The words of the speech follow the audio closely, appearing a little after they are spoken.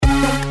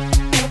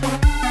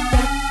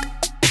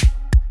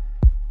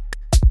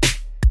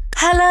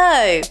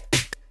Hello,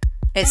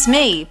 it's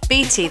me,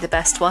 BT, the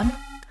best one.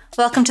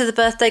 Welcome to the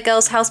Birthday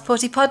Girls House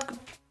Party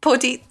I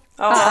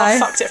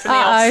fucked it from the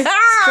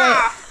off.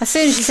 Great. As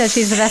soon as she said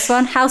she's the best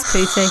one, house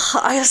booty.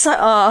 I was like,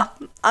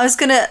 I was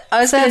gonna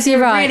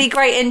do a really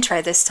great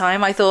intro this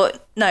time. I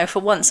thought, no, for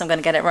once I'm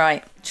gonna get it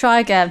right.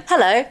 Try again.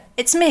 Hello,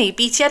 it's me,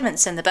 BT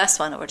Edmondson, the best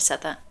one. I already said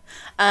that.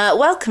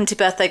 Welcome to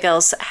Birthday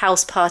Girls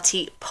House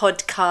Party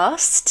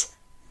podcast.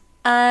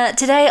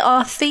 Today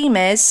our theme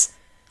is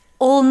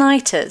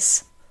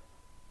all-nighters.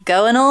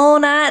 Going all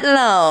night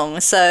long.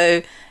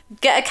 So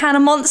get a can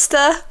of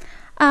Monster.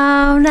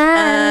 All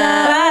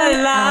night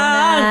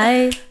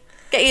long.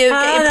 Get your Pro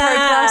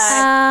Plus.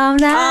 All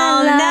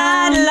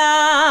night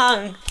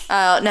long.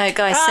 Oh no,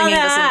 guys, singing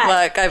doesn't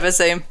work over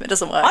Zoom. It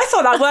doesn't work. I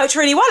thought that worked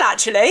really well,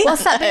 actually.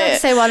 What's that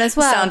Beyonce one as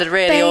well? Sounded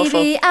really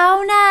awful. Baby,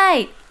 all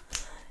night.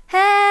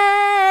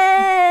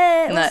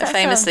 Hey. No,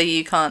 famously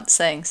you can't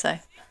sing. So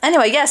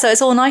anyway, yeah. So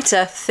it's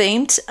all-nighter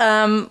themed.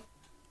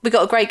 We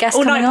got a great guest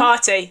coming on. All-night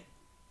party.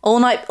 All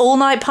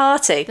night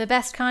party. The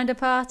best kind of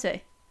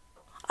party.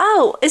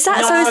 Oh, is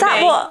that Not so?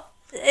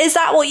 for me. Is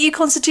that what you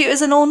constitute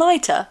as an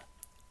all-nighter?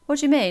 What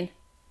do you mean?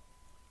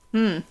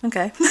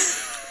 Okay.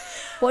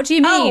 What do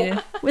you mean?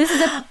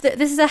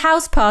 This is a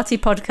house party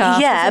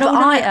podcast. Yeah, it's an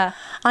but all-nighter.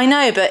 I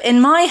know, but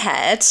in my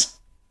head,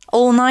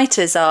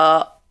 all-nighters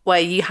are where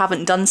you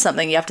haven't done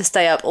something, you have to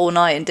stay up all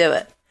night and do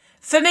it.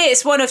 For me,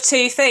 it's one of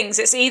two things.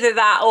 It's either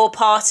that or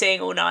partying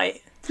all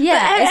night.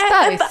 Yeah,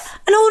 it's both.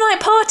 An all-night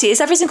party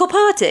is every single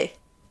party.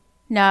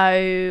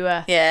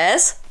 No.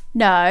 Yes.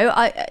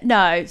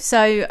 No.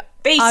 So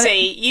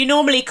BT, you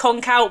normally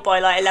conk out by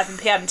like 11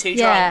 p.m. too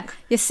yeah, drunk.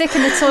 you're sick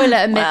in the toilet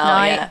at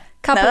midnight. yeah.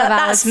 Couple of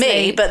hours That's me,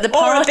 sleep, but the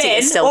party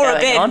is still or a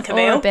going bin, on.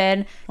 Camille. or a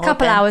bin.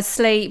 Couple hours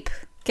sleep.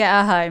 Get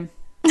her home.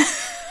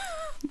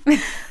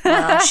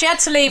 She had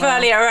to leave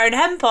early at her own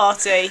hen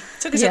party.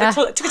 Took her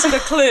to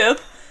the club.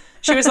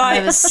 She was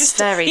like, I was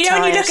very you know,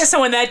 when you tired. look at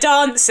someone, they're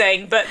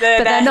dancing, but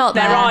they're not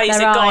their there. eyes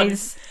Their are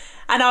eyes. gone.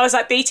 And I was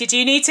like, BT, do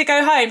you need to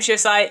go home? She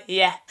was like,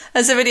 yeah.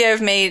 There's a video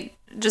of me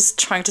just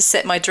trying to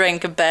sip my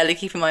drink and barely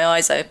keeping my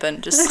eyes open.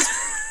 Just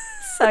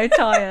So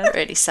tired.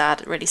 really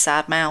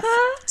sad mouth.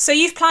 So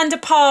you've planned a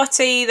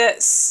party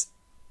that's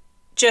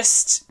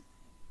just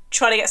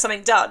trying to get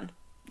something done.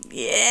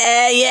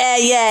 Yeah.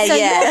 So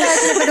your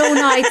version of an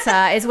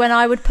all-nighter is when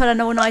I would pull an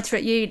all-nighter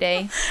at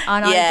uni,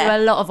 and I do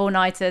a lot of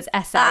all-nighters,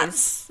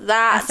 essays.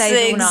 That's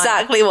Essays all night.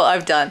 exactly what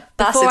I've done.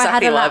 That's Before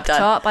exactly I had a what I've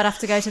done. laptop, I'd have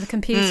to go to the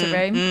computer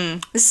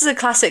room. This is a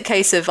classic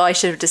case of I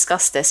should have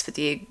discussed this with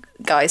you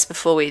guys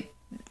before we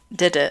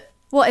did it.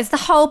 What, is the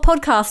whole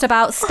podcast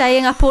about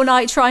staying up all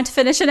night trying to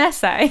finish an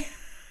essay?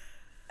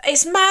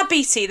 It's mad,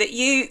 BT, that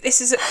the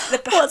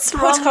What's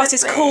wrong podcast with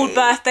is me? called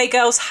Birthday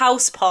Girls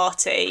House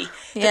Party.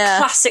 Yeah.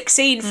 The classic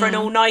scene for an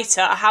all-nighter,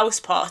 a house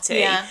party.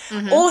 Yeah.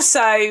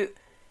 Also,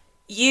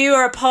 you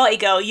are a party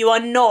girl. You are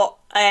not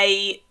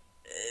a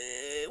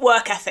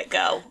work ethic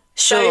girl.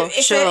 Sure.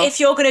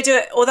 If you're going to do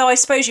it, although I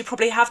suppose you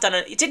probably have done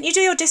it. Didn't you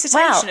do your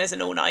dissertation as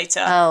an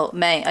all-nighter? Oh,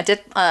 mate, I did.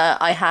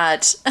 I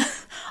had.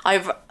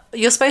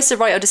 You're supposed to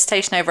write your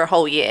dissertation over a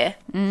whole year.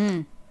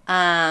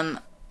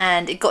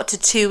 And it got to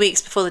 2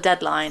 weeks before the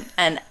deadline,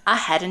 and I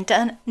hadn't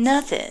done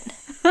nothing.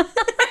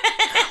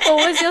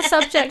 What was your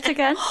subject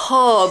again?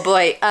 Oh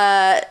boy,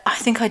 I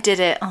think I did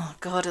it. Oh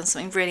god, on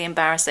something really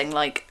embarrassing,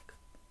 like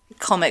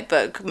comic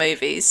book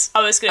movies.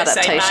 I was going to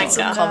say adaptations of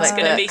manga. comic It's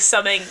going to be books.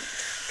 something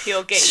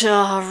pure geek.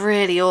 Oh,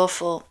 really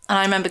awful. And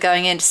I remember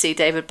going in to see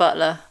David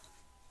Butler,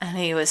 and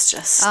he was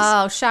just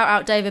Oh, shout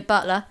out David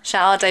Butler.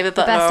 shout out David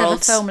Butler, best ever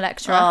old film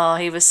lecturer. Oh,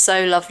 he was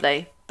so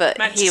lovely, but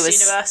Manchester he was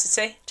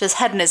University. just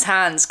head in his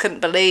hands.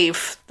 Couldn't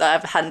believe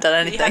that I hadn't done You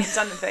anything. haven't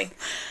done anything.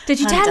 Did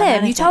you I hadn't tell done him?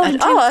 You anything. told him.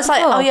 Oh, I was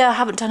like, before. oh yeah, I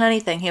haven't done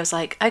anything. He was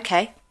like,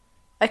 okay.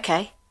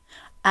 Okay,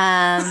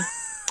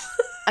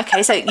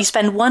 so you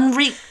spend 1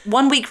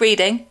 week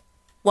reading,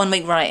 1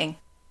 week writing.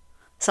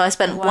 So I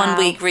spent 1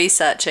 week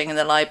researching in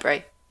the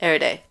library every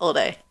day, all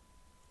day.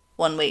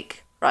 1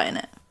 week writing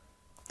it.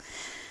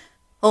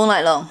 All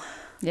night long.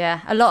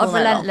 Yeah, a lot of All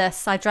night long.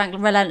 Relentless. I drank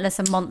Relentless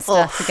and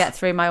Monster to get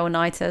through my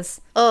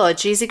all-nighters. Oh,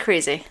 jeezy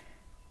crazy.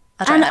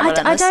 I don't And know I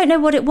Relentless. don't know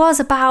what it was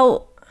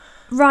about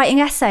writing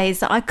essays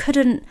that I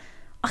couldn't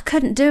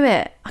do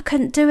it. I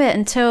couldn't do it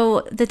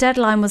until the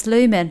deadline was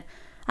looming,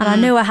 and I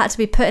knew I had to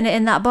be putting it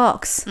in that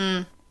box.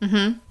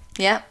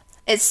 Yeah.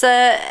 It's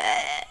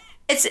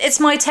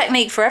my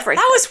technique for everything.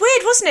 That was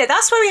weird, wasn't it?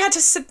 That's where we had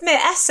to submit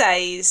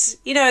essays.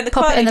 You know, in the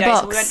Pop it quality in the days when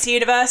box. we went to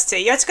university.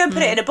 You had to go and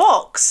put it in a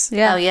box,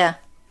 Yeah. Oh yeah.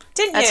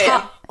 didn't That's you?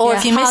 hard. Or Yeah,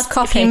 if you hard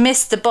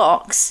missed copy. the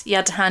box, you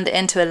had to hand it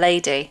in to a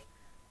lady,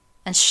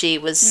 and she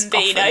was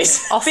B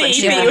knows. often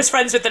she B would, was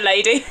friends with the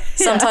lady.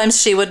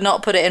 sometimes she would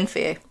not put it in for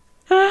you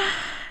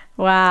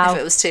Wow. if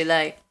it was too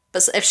late.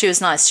 But if she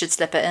was nice, she'd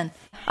slip it in.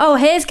 Oh,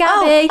 here's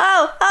Gabby.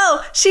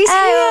 Oh, she's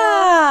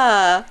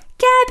here.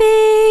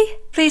 Gabby.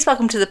 Please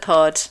welcome to the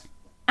pod,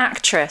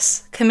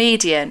 actress,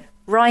 comedian,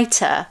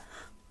 writer,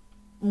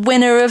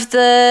 winner of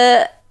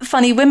the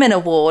Funny Women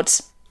Award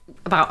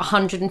About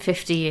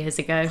 150 years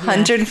ago.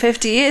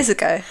 150 years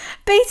ago.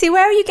 Beatty,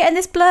 where are you getting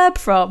this blurb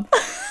from?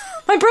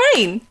 My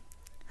brain.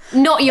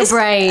 Not your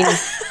brain.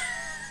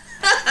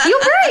 Your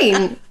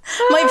brain.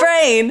 My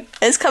brain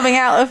is coming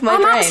out of my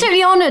I'm brain.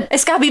 absolutely honoured.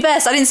 It's Gabby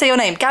Best. I didn't say your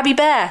name. Gabby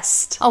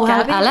Best. Oh,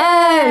 hello.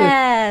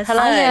 Yes.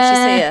 Hello, Hiya.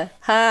 she's here.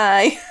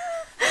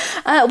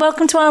 Hi.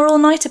 Welcome to our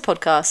all-nighter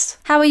podcast.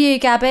 How are you,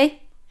 Gabby?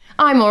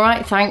 I'm all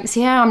right, thanks.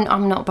 Yeah,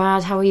 I'm not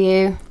bad. How are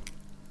you?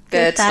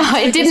 Good.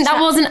 thanks.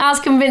 That wasn't as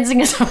convincing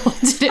as I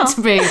wanted it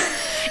to be.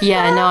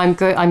 Yeah, no, I'm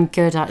good. I'm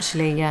good,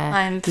 actually. Yeah,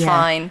 I'm Yeah.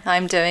 fine.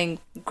 I'm doing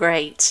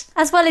great.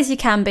 As well as you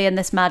can be in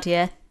this mad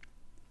year.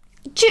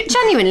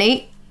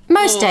 Genuinely,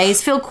 most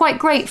days feel quite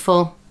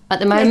grateful at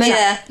the moment.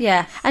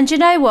 Yeah. And do you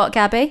know what,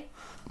 Gabby?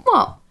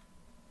 What?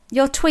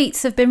 Your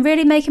tweets have been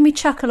really making me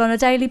chuckle on a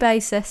daily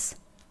basis.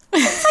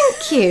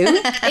 Thank you.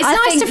 It's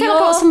nice think to feel I've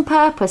got some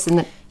purpose in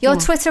it. Your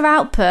Twitter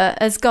output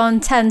has gone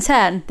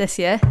 10-10 this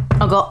year.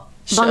 I've got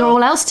bugger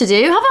all else to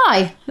do, have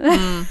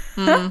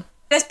I?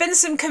 There's been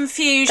some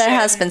confusion. There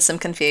has been some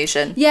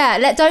confusion.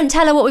 Yeah, don't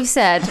tell her what we've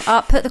said.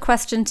 I'll put the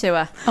question to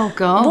her. Oh,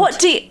 God.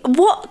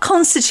 What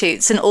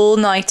constitutes an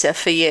all-nighter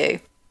for you?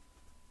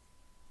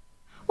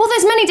 Well,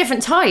 there's many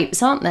different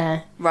types, aren't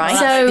there? Right.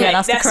 So Yeah,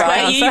 that's the That's correct where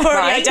answer. you've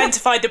already Right.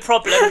 identified the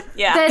problem.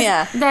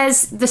 Yeah.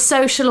 there's the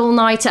social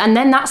all-nighter, and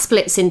then that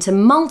splits into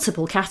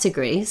multiple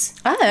categories.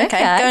 Oh, okay.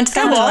 Okay. Go into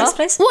Go that on. one,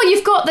 please. Well,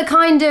 you've got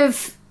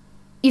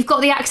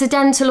the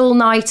accidental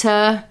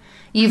all-nighter,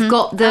 you've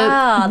got the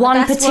Ah, the one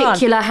best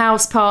particular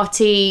house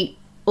party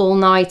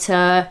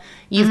all-nighter,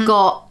 you've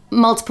got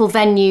multiple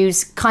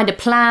venues kind of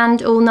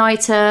planned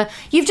all-nighter.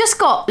 You've just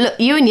got, look,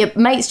 you and your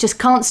mates just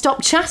can't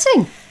stop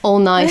chatting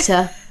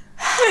all-nighter.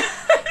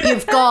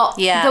 You've got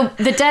Yeah.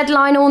 the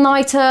deadline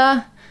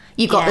all-nighter.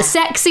 You've got Yeah. the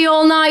sexy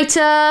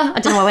all-nighter. I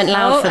don't know why I went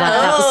loud for that.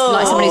 That was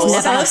like someone who's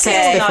never had sexy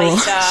sex before.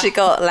 all-nighter. She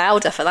got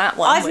louder for that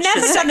one. I've which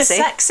never is done a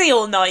sexy. sexy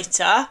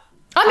all-nighter.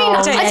 I mean,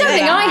 I don't yeah,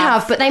 think yeah. I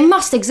have, but they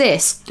must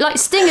exist. Like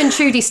Sting and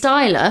Trudy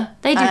Styler,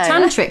 they do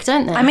tantric,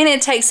 don't they? I mean,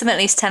 it takes them at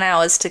least 10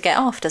 hours to get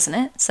off, doesn't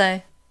it?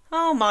 So.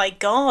 Oh my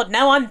God!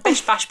 Now I'm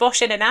bish bash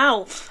bosh in and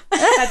out.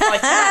 10 by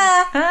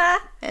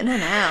 10. In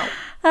and out.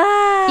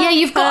 yeah,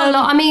 you've got a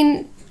lot. I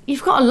mean,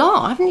 you've got a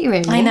lot, haven't you?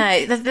 Really? I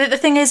know. The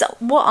thing is,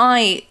 what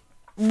I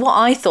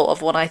thought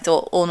of when I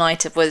thought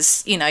all-nighter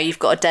was, you've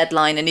got a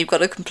deadline and you've got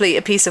to complete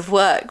a piece of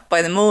work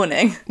by the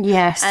morning.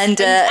 Yes. And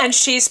And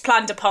she's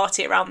planned a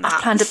party around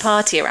that. planned a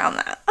party around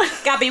that.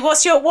 Gabby,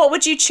 what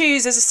would you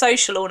choose as a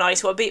social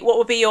all-nighter? What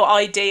would be your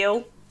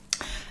ideal?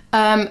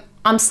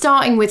 I'm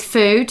starting with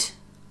food.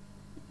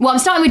 Well, I'm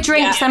starting with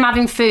drinks, Yeah. then I'm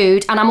having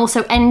food, and I'm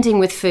also ending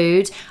with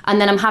food, and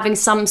then I'm having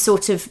some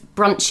sort of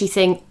brunchy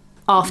thing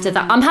after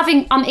that.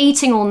 I'm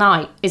eating all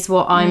night is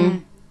what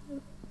I'm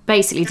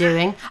basically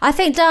doing. I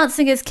think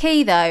dancing is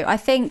key, though. I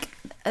think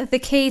the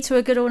key to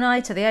a good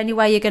all-nighter, the only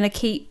way you're going to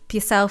keep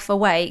yourself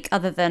awake,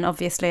 other than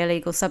obviously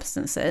illegal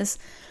substances,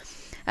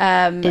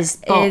 Is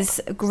bop.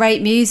 is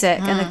great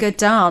music and a good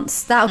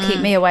dance. That'll keep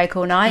me awake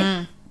all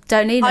night.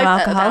 Don't need no At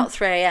alcohol. about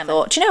 3 a.m.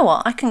 thought, do you know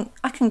what? I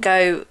can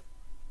go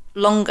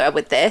longer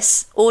with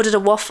this. Ordered a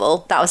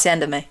waffle. That was the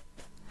end of me.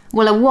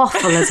 Well, a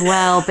waffle as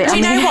well. But Do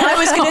you know what I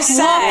was going to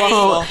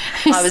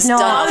say? I was not-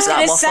 done I was with that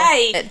going to waffle.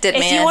 say, It did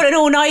if me you in. want an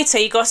all-nighter,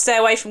 you got to stay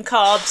away from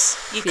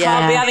carbs. You can't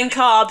Yeah. be having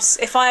carbs.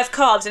 If I have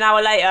carbs, an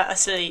hour later,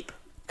 asleep.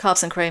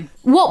 Carbs and cream.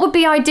 What would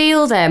be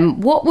ideal then?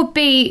 What would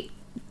be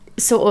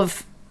sort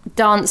of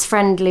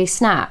dance-friendly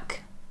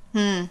snack?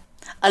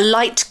 A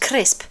light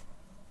crisp.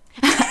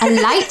 A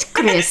light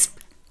crisp.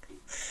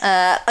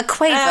 A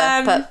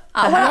quaver, but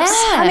perhaps.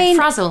 Yeah, I mean-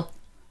 frazzle.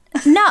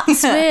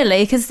 Nuts,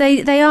 really, because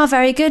they are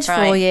very good for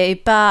Right. you,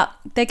 but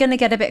they're going to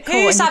get a bit caught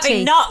Who's in your having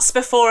teeth. nuts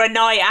before a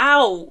night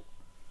out?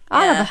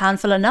 I'll Yeah. have a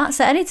handful of nuts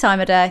at any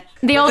time of day.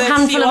 The old With a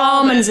handful few of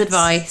almonds almonds.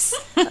 advice.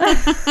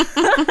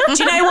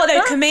 Do you know what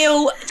though?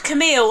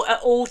 Camille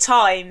at all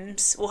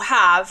times will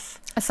have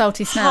A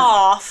salty snack.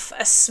 half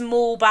a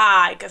small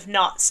bag of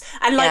nuts,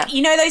 and like Yeah.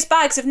 you know those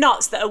bags of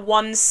nuts that are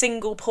one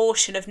single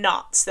portion of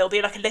nuts. There'll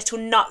be like a little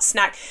nut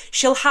snack.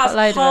 She'll have Got a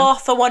load of them.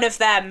 half a one of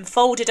them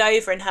folded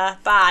over in her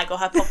bag or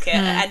her pocket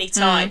at any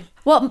time.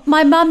 What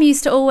my mum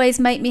used to always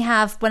make me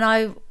have when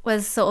I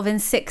was sort of in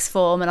sixth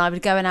form and I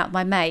would go out with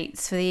my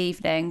mates for the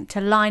evening to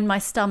line my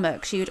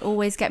stomach, she would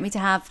always get me to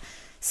have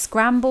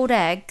scrambled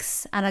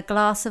eggs and a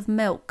glass of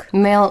milk.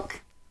 Milk.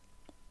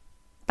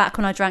 Back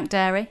when I drank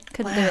dairy.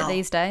 Couldn't do it Wow.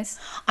 these days.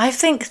 I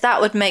think that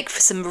would make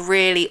for some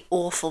really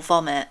awful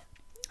vomit.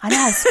 I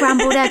know,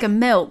 scrambled egg and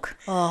milk.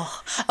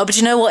 Oh, but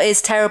you know what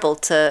is terrible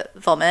to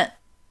vomit?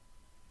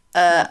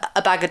 A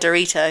bag of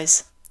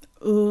Doritos.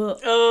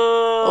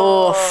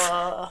 Oh,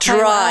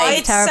 Dry,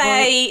 I'd terrible.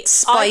 say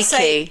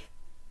spiky.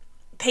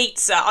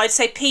 pizza. I'd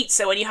say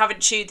pizza when you haven't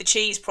chewed the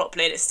cheese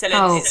properly and it's still in,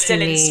 Oh, it's still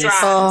in please.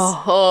 strands.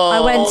 I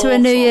went to a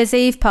New Year's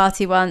Eve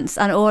party once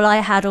and all I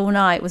had all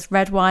night was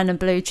red wine and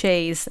blue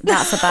cheese.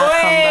 That's a bad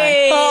combo.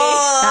 Whey!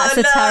 That's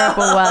a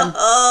terrible one.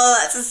 Oh,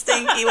 that's a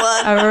stinky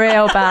one. A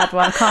real bad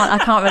one. I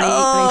can't really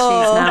eat blue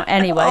cheese now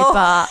anyway,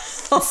 but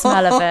the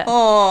smell of it.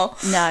 Oh,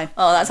 No.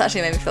 that's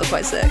actually made me feel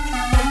quite sick.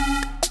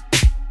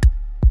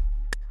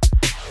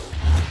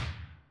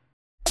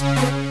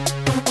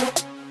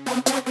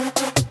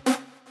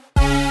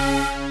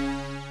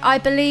 I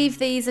believe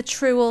these are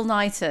true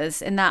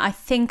all-nighters in that I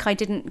think I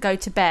didn't go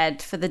to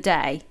bed for the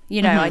day.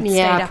 You know, I stayed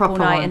Yeah, up all proper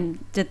night one.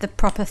 and did the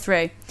proper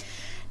through.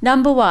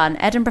 Number 1,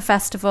 Edinburgh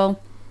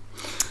Festival.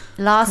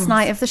 Last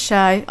night of the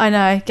show. I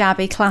know,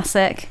 Gabby,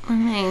 classic.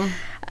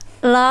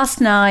 Last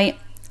night,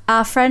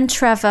 our friend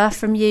Trevor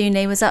from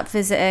uni was up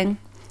visiting.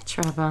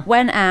 Trevor.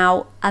 Went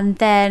out, and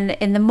then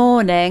in the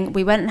morning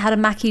we went and had a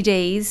Mackie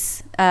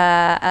D's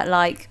at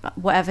like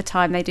whatever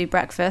time they do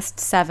breakfast,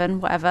 7,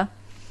 whatever.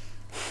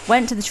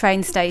 Went to the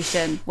train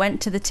station,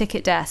 went to the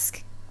ticket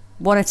desk,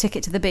 won a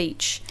ticket to the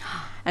beach,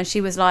 and she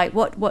was like,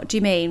 "What do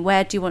you mean?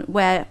 Where do you want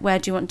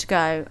to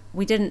go?"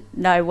 We didn't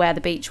know where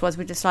the beach was.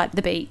 We just like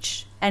the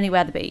beach,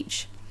 anywhere the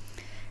beach.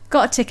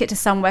 Got a ticket to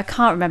somewhere,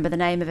 can't remember the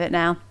name of it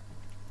now.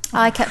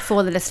 I kept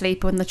falling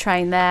asleep on the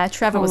train there.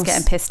 Trevor was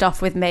getting pissed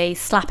off with me,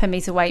 slapping me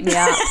to wake me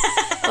up.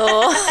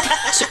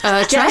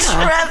 Trevor.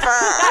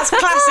 That's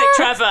classic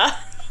Trevor.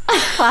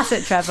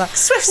 Classic Trevor.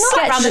 Swift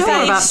slap round the Sure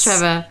about face.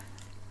 Trevor.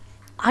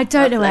 I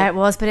don't know where it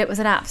was, but it was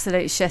an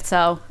absolute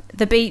shithole.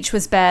 The beach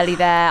was barely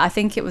there. I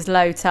think it was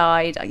low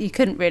tide. You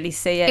couldn't really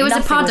see it. It was a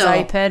Nothing puddle. was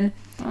open.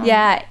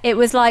 Yeah, it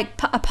was like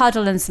a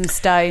puddle and some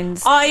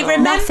stones. I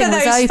remember Nothing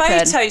was those open.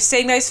 photos,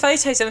 seeing those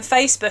photos on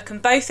Facebook,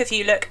 and both of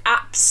you look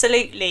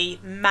absolutely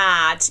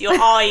mad.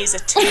 Your eyes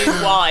are too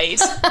wide.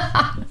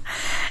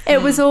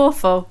 It was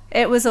awful.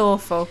 It was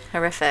awful.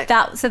 Horrific.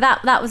 That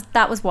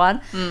was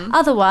one.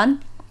 Other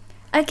one,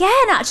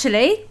 again,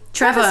 actually,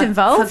 Trevor's Trevor,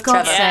 involved. for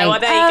God's Yeah, well,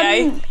 sake. there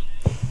you go.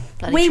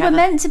 Bloody We were Trevor.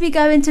 meant to be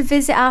going to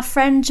visit our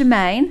friend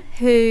Jermaine,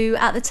 who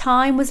at the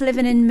time was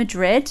living in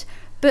Madrid,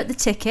 booked the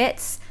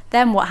tickets.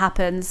 Then what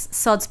happens?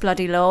 Sod's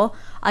bloody law.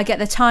 I get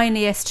the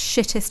tiniest,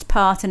 shittest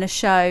part in a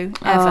show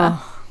ever.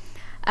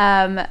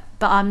 But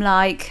I'm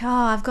like,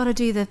 I've got to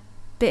do the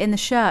bit in the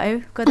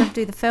show, got to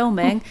do the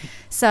filming.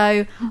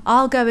 So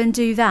I'll go and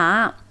do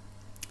that.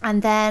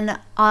 And then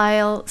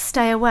I'll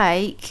stay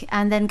awake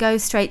and then go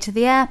straight to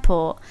the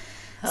airport.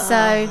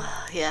 So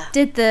Yeah.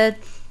 did the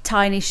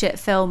tiny shit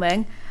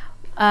filming,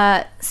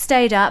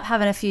 stayed up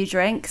having a few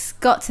drinks,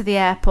 got to the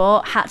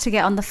airport, had to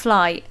get on the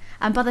flight,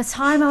 and by the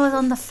time I was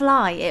on the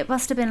flight, it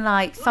must have been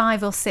like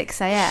 5 or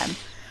 6 a.m.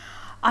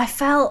 I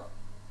felt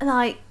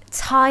like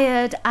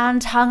tired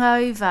and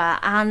hungover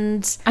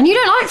and And you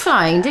don't like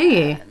flying, do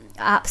you?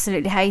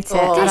 absolutely hate it.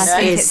 Oh, and I no.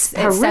 think This it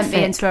is sent me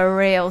horrific. into a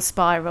real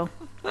spiral.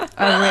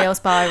 A real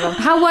spiral.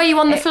 How were you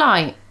on the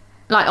flight?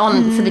 Like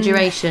on for the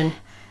duration?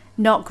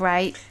 Not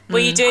great. Were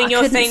you doing I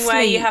your couldn't thing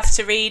where you sleep. have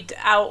to read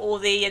out all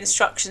the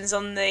instructions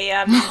on the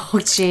Oh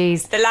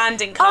jeez. the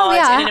landing card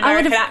in an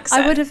American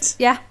accent? I would have,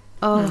 yeah.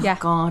 Oh Yeah.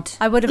 God.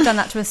 I would have done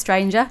that to a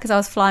stranger because I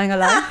was flying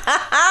alone.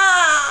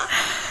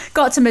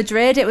 Got to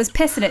Madrid, it was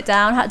pissing it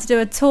down. Had to do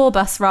a tour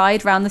bus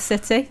ride around the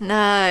city.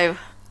 No.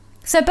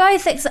 So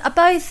both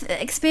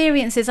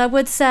experiences, I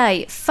would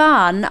say,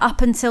 fun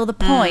up until the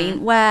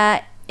point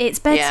where it's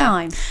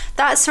bedtime.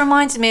 That's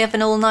reminded me of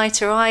an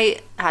all-nighter I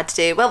had to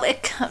do. Well,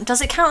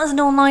 does it count as an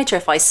all-nighter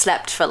if I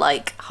slept for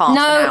like half an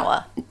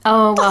hour?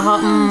 Oh well.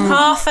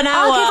 half an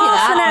hour. give you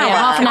that. Half an hour. Yeah,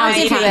 half an hour I'll is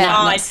give you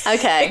fine. that.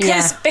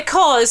 Okay.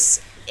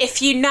 Because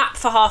if you nap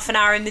for half an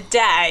hour in the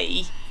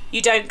day,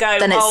 you don't go.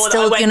 Then it's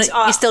still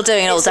you're still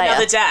doing it all it's day.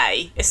 Another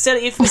day. It's still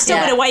you've still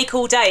Yeah. been awake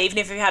all day, even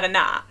if you had a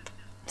nap.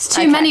 It's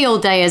too many all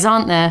dayers,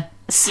 aren't there?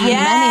 So Yeah.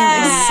 many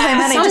of them. So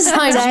many, just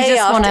Sometimes you day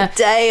just after want to.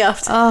 day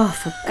after. Oh,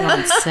 for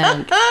God's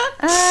sake!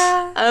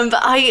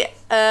 But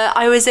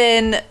I was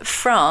in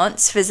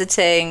France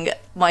visiting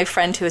my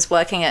friend who was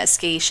working at a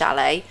ski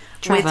chalet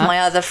with Trevor. my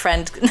other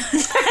friend,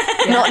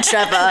 not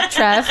Trevor.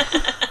 Trev.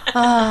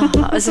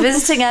 I was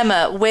visiting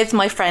Emma with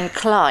my friend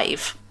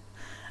Clive,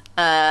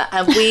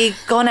 and we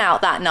gone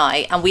out that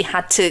night, and we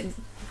had to.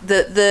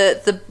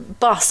 The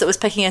bus that was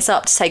picking us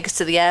up to take us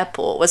to the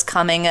airport was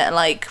coming at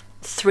like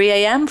 3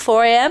 a.m,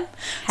 4 a.m.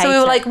 So we Hate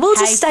were it. like, we'll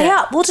just Hate stay it.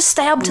 up. We'll just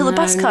stay up until the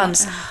bus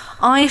comes.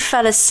 I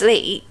fell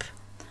asleep.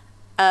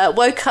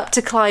 Woke up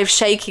to Clive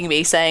shaking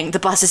me, saying, "The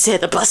bus is here,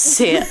 the bus is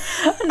here."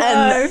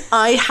 And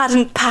I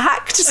hadn't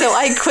packed, so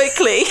I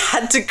quickly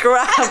had to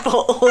grab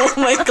all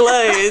my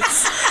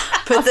clothes,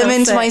 put them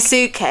into my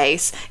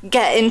suitcase,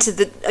 got into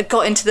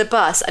the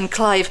bus, and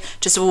Clive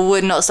just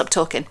would not stop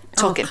talking.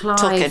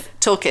 Clive.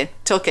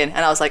 And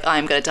I was like,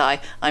 I'm going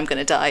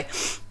to die.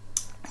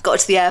 Got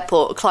to the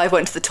airport, Clive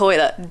went to the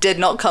toilet, did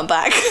not come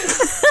back.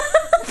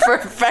 For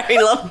a very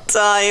long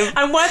time.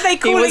 And weren't they He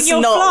calling was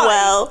your not flight?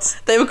 well.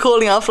 They were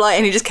calling our flight,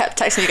 and he just kept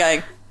texting me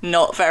going,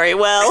 "Not very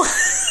well."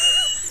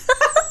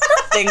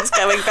 Things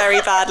going very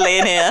badly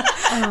in here.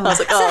 I was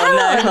like, So hang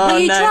on, oh were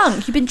you no.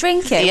 drunk? You've been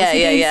drinking? Yeah. Was he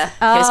being- He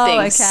was Oh, being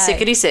okay.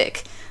 sickety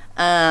sick.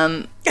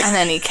 And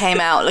then he came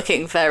out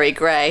looking very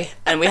grey,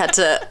 and we went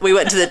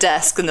to the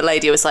desk, and the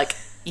lady was like,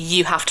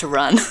 "You have to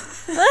run."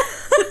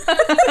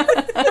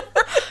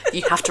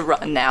 You have to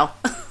run now.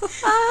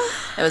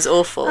 It was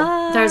awful.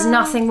 There's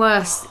nothing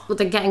worse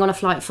than getting on a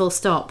flight full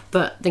stop,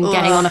 but than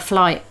getting on a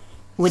flight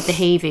with the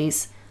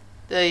heavies.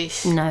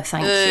 Eesh. No,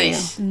 thank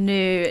Eesh. you.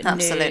 No,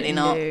 Absolutely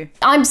not. no.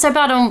 I'm so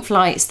bad on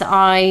flights that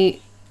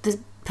the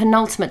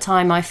penultimate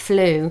time I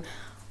flew,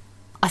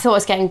 I thought I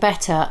was getting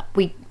better.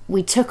 We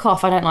we took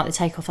off. I don't like the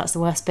takeoff, that's the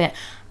worst bit.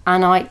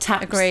 And I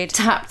Agreed.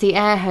 tapped the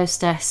air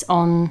hostess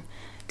on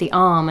the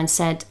arm and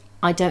said,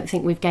 I don't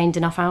think we've gained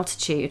enough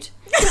altitude.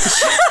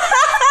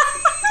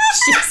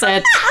 She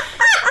said,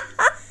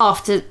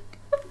 after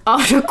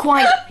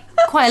quite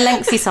a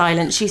lengthy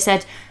silence, she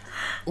said,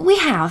 we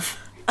have.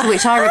 To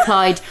which I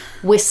replied,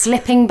 we're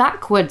slipping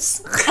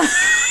backwards. Because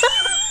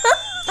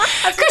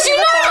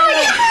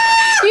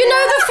you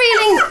know the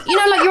feeling,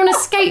 like you're on a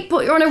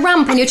skateboard, you're on a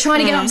ramp and you're trying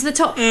to get up to the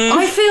top.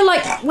 I feel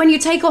like when you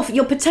take off,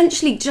 you're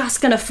potentially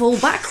just going to fall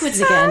backwards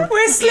again.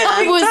 We're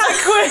slipping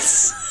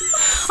backwards.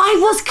 I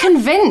was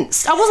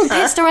convinced. I wasn't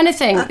pissed or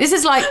anything. This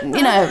is like,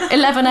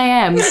 11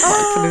 a.m.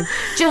 I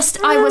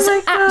was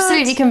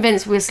absolutely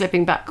convinced we were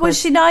slipping backwards. Was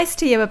she nice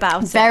to you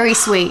about it? Very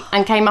sweet,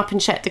 and came up and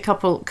checked a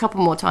couple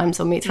more times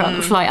on me throughout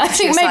the flight. I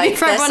think maybe like,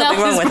 for there's everyone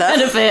something wrong else's with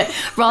her.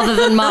 benefit rather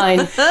than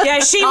mine. Yeah,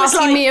 she was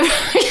Asking like, me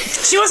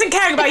she wasn't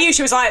caring about you.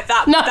 She was like,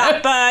 that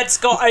bird's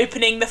got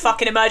opening the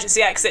fucking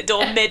emergency exit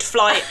door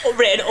mid-flight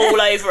written all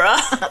over her.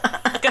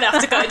 I'm gonna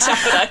have to go and check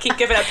on her. Keep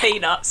giving her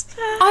peanuts.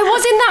 I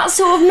was in that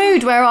sort of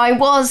mood where I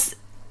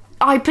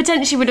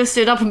potentially would have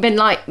stood up and been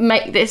like,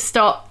 make this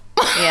stop.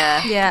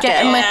 Yeah.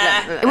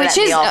 Which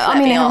is,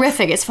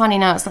 horrific. It's funny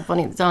now, it's not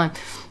funny at the time.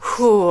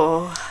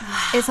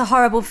 It's a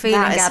horrible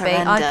feeling, That is Gabby.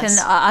 horrendous.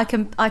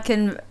 I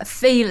can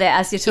feel it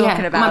as you're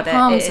talking about my it.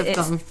 palms have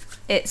gone.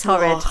 It's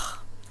horrid.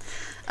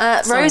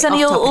 Rose,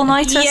 any off topic.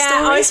 all-nighter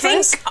Yeah, stories?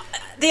 I think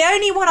the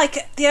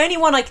only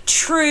one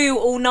true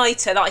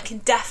all-nighter that I can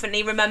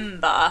definitely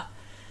remember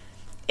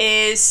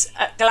is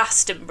at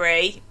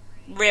Glastonbury.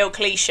 Real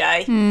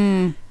cliche.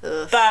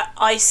 But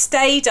I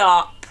stayed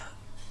up,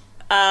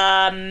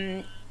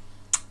 and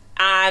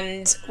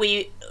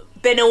we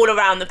been all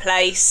around the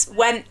place.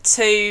 Went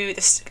to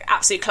the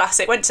absolute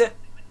classic.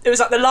 It was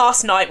like the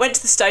last night. Went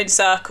to the Stone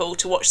Circle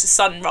to watch the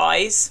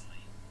sunrise.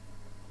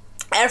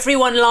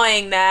 Everyone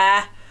lying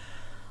there.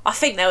 I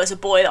think there was a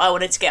boy that I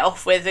wanted to get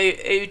off with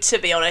who to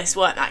be honest,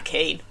 weren't that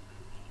keen.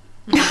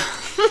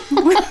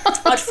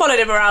 I'd followed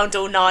him around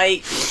all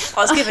night.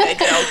 I was giving it a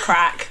good old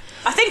crack.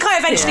 I think I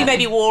eventually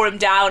maybe wore him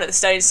down at the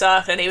Stone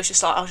Circle, and he was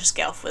just like, I'll just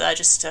get off with her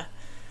just to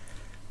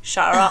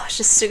shut her up.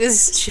 Just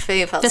because she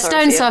felt The sorry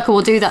Stone for you. Circle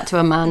will do that to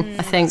a man,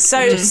 I think. So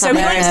we were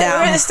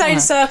at the Stone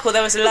Circle.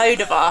 There was a load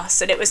of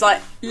us, and it was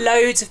like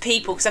loads of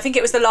people because I think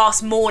it was the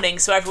last morning.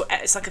 So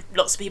it's like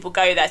lots of people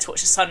go there to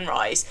watch the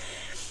sunrise.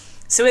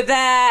 So we're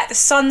there. The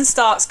sun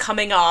starts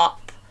coming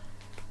up,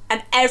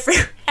 and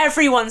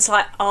everyone's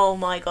like, "Oh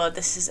my god,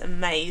 this is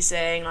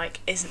amazing! Like,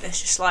 isn't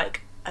this just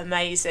like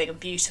amazing and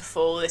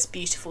beautiful? This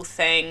beautiful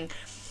thing,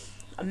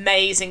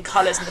 amazing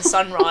colours in the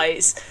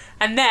sunrise."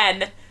 And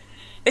then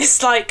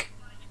this like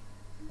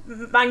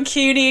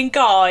Mancunian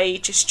guy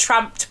just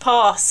tramped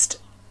past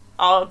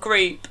our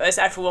group as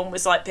everyone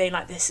was like being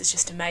like, "This is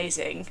just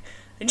amazing,"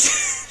 and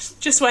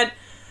just went,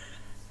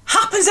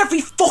 "Happens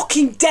every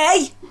fucking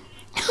day."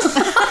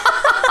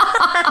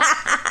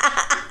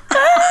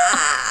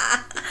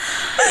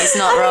 He's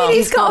not wrong.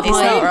 He's got a He's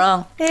point. not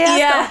wrong. He has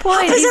got a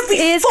point. Happens every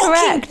He is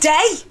fucking correct.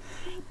 day.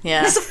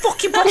 Yeah. That's a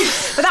fucking problem.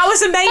 But that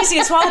was amazing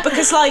as well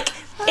because like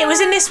it was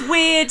in this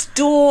weird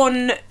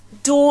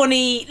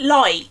dawny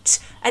light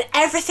and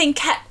everything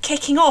kept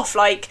kicking off.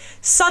 Like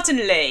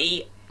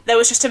suddenly there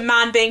was just a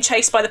man being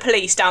chased by the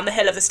police down the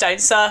hill of the Stone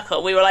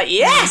Circle. We were like,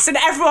 yes! And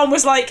everyone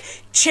was like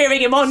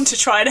cheering him on to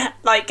try and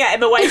like get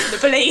him away from the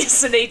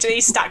police, and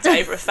he stacked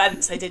over a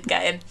fence. They did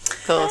get him.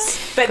 Of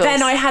course. But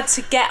then I had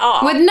to get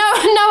up. With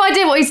no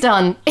idea what he's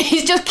done.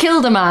 He's just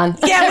killed a man.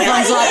 Yeah, we're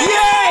Everyone's like,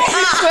 yeah,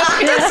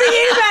 good for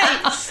you,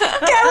 mate.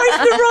 Get away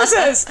from the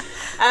rozzers.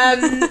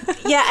 And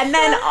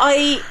then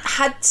I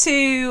had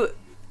to.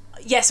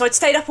 So I'd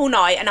stayed up all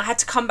night, and I had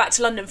to come back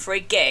to London for a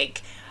gig.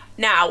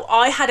 Now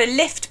I had a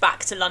lift back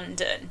to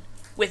London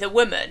with a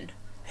woman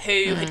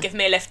who had given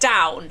me a lift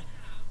down.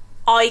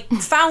 I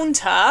found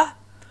her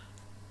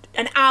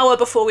an hour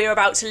before we were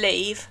about to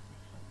leave,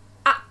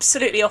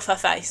 absolutely off her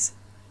face.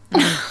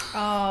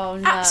 Oh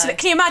no! Absolutely,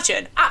 can you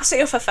imagine?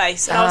 Absolutely off her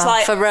face, and I was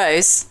like, for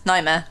Rose,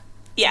 nightmare.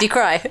 yeah. Did you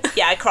cry?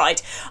 Yeah, I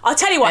cried. I'll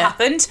tell you what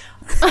happened.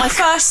 My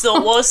first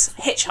thought was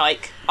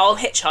hitchhike. I'll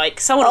hitchhike.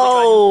 Someone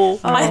will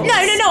be driving.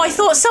 No. I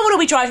thought someone will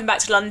be driving back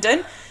to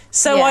London.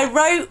 So Yeah.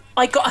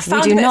 I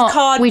found a bit of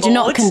cardboard. we do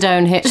not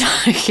condone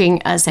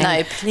hitchhiking as in.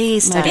 No,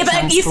 please don't. Yeah,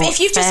 but if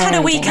you've just had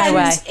a weekend,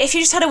 way. if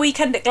you just had a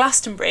weekend at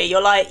Glastonbury,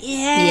 you're like,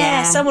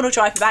 yeah. Someone will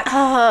drive me back.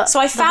 So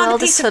I The found a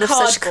world is piece full of of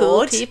such cool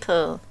cardboard.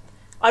 people.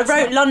 I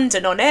wrote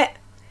London on it.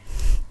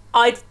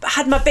 I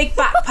had my big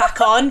backpack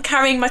on,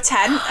 carrying my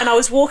tent, and I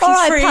was walking All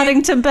right, through.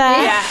 Paddington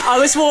Bear. Yeah, I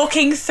was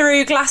walking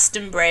through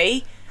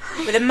Glastonbury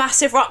with a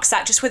massive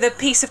rucksack, just with a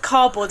piece of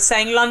cardboard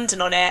saying London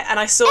on it, and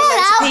I saw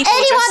loads of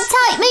people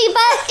take me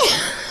back?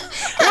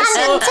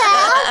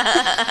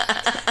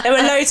 There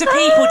were loads of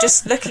people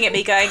just looking at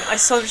me going, I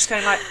saw them just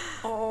going like,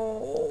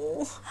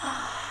 oh.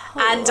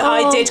 And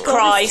I did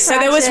cry. it's So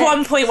there was tragic.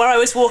 one point where I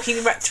was walking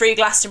through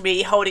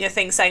Glastonbury holding a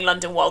thing saying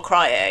London while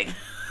crying.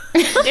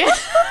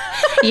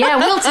 Yeah,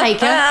 we'll take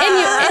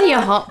her. In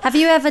your hop. Have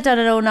you ever done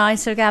an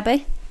all-nighter,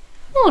 Gabby?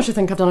 Oh, I should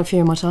think I've done a few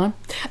in my time.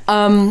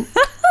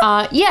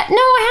 I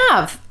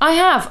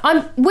have.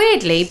 I'm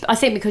weirdly, I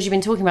think because you've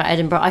been talking about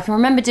Edinburgh, I can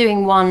remember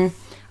doing one.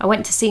 I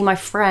went to see my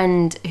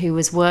friend who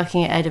was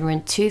working at Edinburgh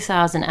in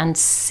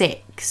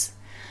 2006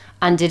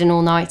 and did an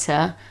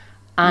all-nighter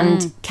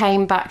and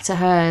came back to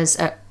hers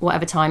at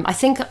whatever time. I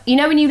think, you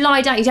know, when you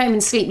lie down, you don't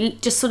even sleep, you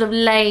just sort of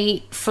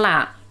lay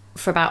flat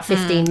for about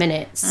 15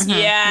 minutes.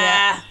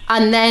 Yeah.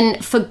 And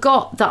then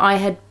forgot that I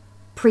had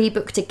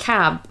pre-booked a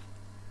cab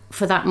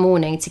for that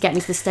morning to get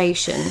me to the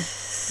station.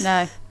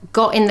 No.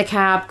 Got in the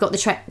cab, got the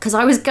train, because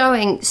I was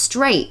going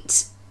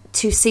straight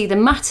to see the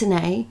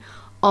matinee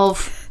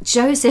of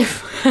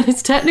Joseph and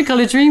his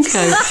Technicolor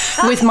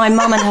Dreamcoat with my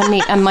mum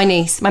and my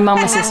niece, my mum,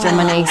 my sister, and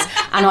my niece,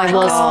 and I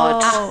was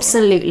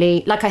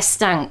absolutely like I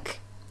stank.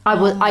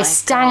 I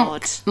stank.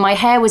 God. My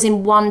hair was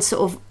in one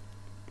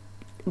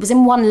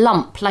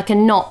lump, like a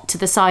knot to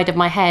the side of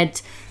my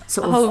head,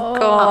 sort of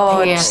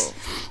up here.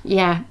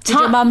 Yeah. Did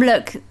your mum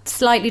look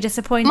slightly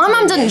disappointed? My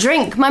mum doesn't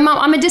drink. My mum,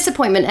 I'm a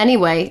disappointment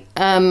anyway.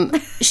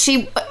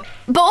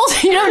 But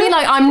also, you know,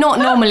 like, I'm not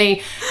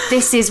normally,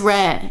 this is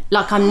rare.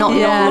 Like, I'm not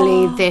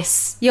normally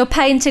this. You're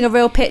painting a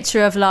real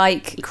picture of,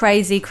 like,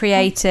 crazy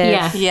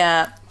creative.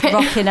 Yeah.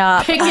 Rocking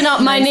up. Picking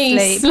up my no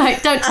niece. sleep.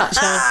 Like, don't touch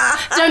her.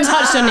 Don't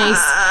touch your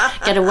niece.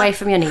 Get away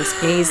from your niece,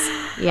 please.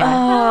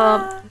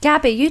 Yeah.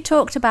 Gabby, you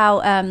talked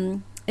about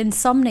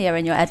insomnia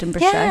in your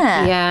Edinburgh show.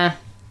 Yeah.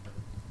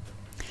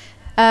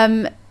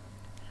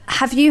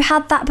 Have you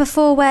had that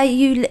before where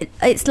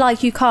it's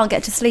like you can't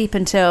get to sleep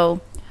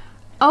until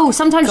Oh,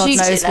 sometimes God you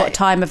knows what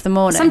time of the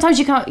morning? Sometimes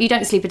you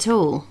don't sleep at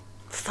all.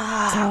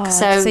 Fuck.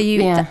 So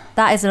you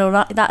that's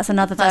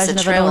another version of an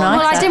trill. all-nighter.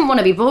 Well, I didn't want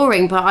to be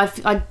boring,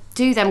 but I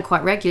do them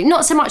quite regularly.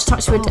 Not so much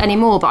Touchwood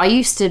anymore, but I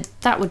used to.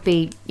 That would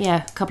be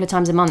a couple of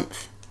times a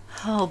month.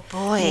 Oh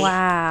boy.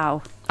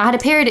 Wow. I had a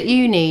period at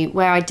uni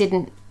where I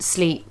didn't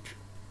sleep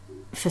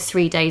for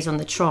 3 days on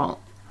the trot,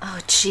 Oh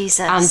Jesus.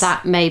 and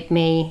that made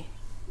me,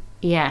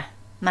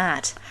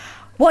 mad.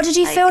 What did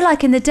you feel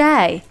like in the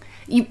day?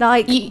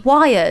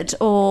 Wired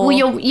or?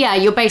 Well,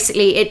 you're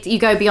basically you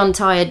go beyond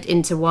tired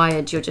into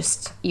wired.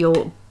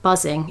 You're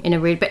buzzing in a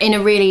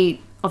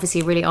really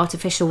obviously a really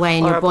artificial way,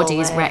 and Horrible your body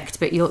is way. wrecked.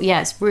 But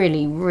it's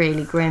really,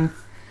 really grim.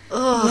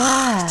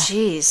 Oh,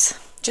 jeez.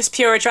 Just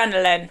pure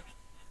adrenaline.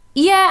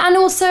 Yeah, and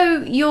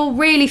also you're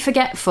really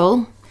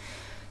forgetful.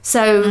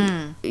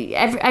 So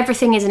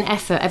everything is an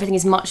effort. Everything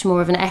is much more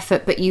of an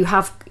effort. But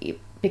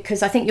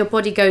because I think your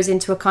body goes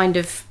into a kind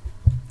of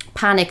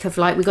panic of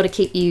like, we got to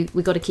keep you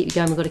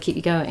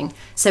going.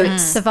 So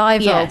it's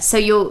survival. Yeah. So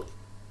you're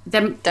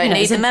Don't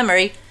need the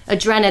memory.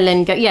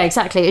 adrenaline.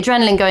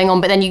 Adrenaline going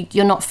on. But then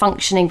you're not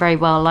functioning very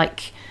well.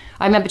 Like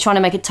I remember trying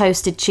to make a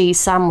toasted cheese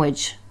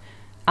sandwich,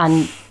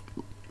 and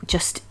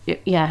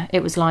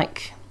it was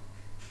like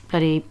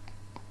bloody.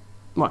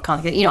 What can't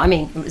I get? You know what I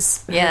mean? It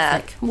was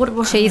horrific.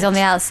 What Cheese on the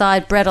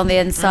outside, bread on the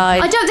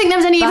inside. I don't think there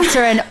was any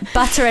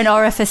butter in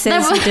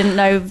orifices you didn't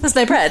know. There's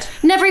no bread.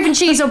 never even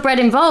cheese or bread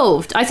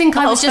involved. I think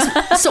I was just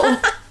sort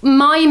of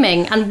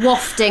miming and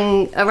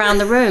wafting around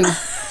the room,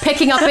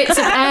 picking up bits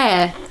of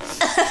air,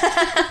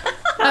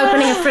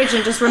 opening a fridge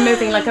and just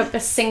removing like a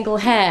single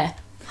hair.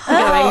 Going,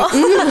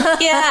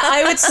 Yeah,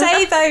 I would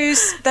say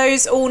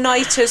those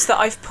all-nighters that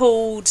I've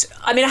pulled,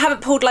 I mean, I haven't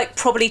pulled like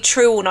probably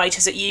true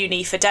all-nighters at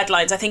uni for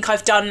deadlines. I think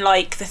I've done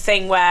like the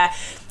thing where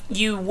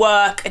you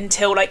work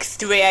until like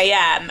 3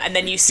 a.m. and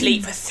then you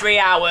sleep for 3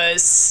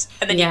 hours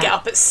and then you get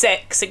up at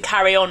 6 and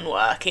carry on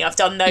working. I've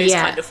done those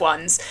kind of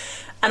ones.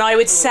 And I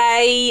would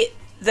say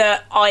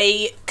that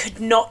I could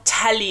not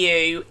tell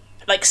you,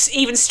 like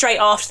even straight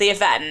after the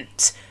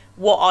event,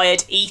 what I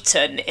had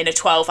eaten in a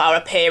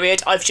 12-hour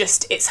period.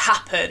 It's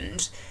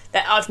happened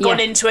that I've gone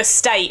into a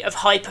state of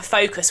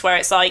hyper-focus where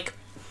it's like,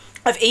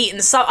 I've eaten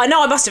I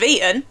know I must have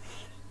eaten,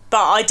 but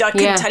I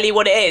couldn't tell you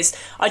what it is.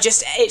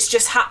 It's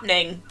just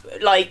happening.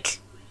 Like,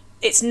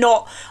 it's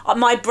not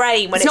my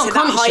brain when it's in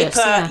that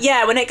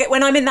hyper.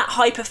 When I'm in that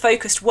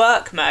hyper-focused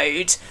work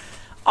mode,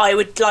 I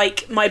would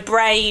like, my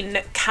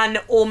brain can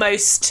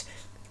almost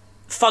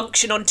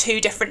function on 2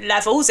 different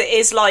levels. It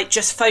is like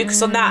just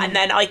focus on that, and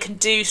then I can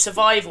do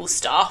survival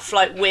stuff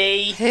like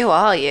Who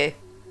are you?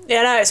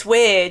 it's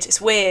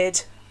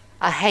weird.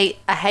 I hate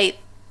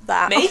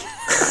that. Me?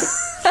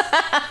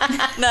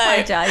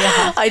 No.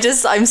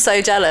 I'm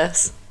so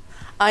jealous.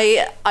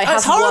 I have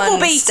it's horrible,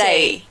 one BT.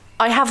 state.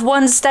 I have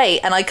one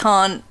state and I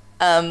can't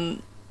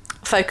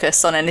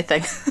focus on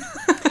anything.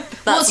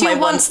 That's my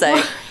one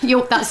state.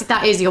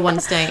 That is your one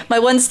state. My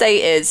one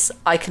state is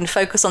I can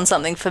focus on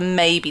something for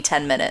maybe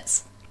 10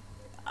 minutes.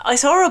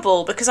 It's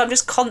horrible because I'm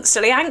just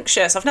constantly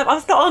anxious. I've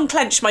not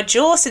unclenched my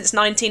jaw since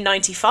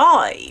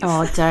 1995.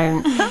 Oh,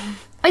 don't.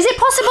 Is it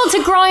possible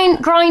to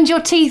grind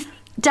your teeth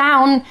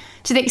down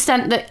to the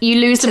extent that you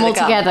lose them the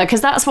gum. altogether?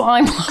 Because that's what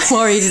I'm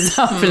worried is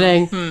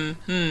happening.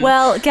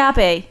 Well,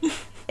 Gabby,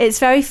 it's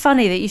very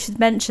funny that you should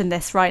mention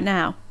this right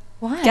now.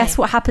 Why? Guess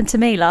what happened to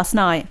me last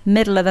night?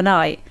 Middle of the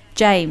night.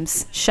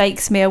 James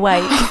shakes me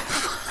awake.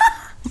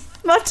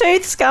 My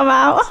tooth's come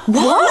out.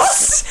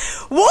 What?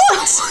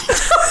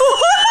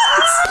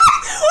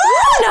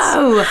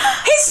 No.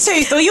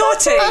 his tooth or your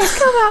tooth?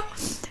 Come out.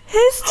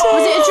 His tooth.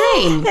 Was it a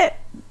dream?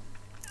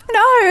 No.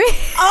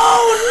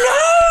 Oh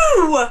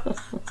no!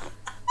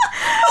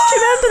 Do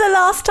you remember the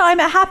last time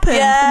it happened?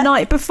 Yeah. The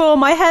night before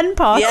my hen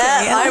party.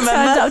 Yeah, And I remember.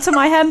 turned up to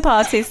my hen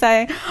party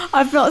saying,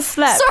 I've not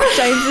slept. Sorry.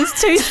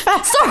 James's tooth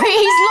fell. Sorry,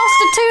 he's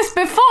lost a tooth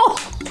before.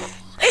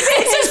 Is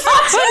it his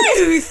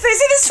tooth?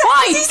 Is it his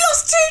Twice. He's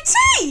lost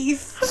 2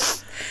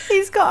 teeth.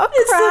 He's got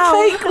a crown.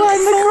 Fake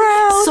one, the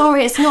crown.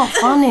 Sorry, it's not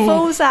funny.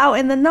 Falls out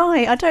in the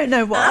night. I don't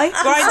know why.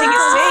 Grinding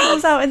his Falls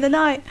teeth. out in the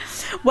night.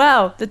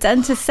 Well, the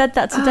dentist said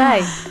that today.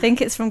 I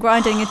think it's from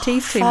grinding your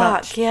teeth too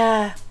much. Fuck,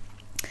 yeah.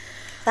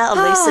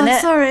 That'll loosen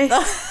it. Sorry.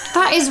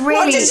 That is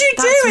really. What did you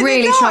do that's in the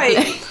really night?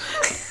 troubling.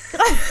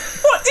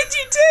 What did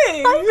you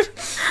do?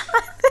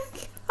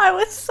 I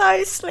was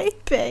so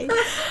sleepy. And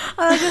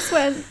I just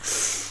went,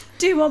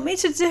 do you want me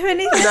to do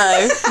anything?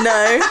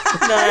 No.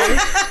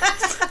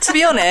 To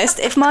be honest,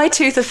 if my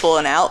tooth had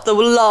fallen out, the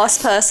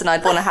last person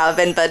I'd want to have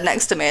in bed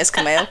next to me is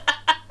Camille.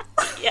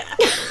 Yeah.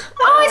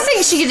 I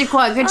think she did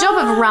quite a good job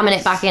of ramming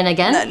it back in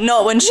again.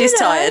 Not when she's You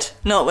know. tired.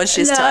 Not when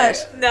she's No. tired.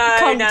 No,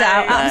 Conked no.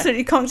 out,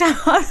 absolutely conked out.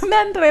 I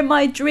remember in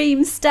my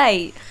dream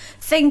state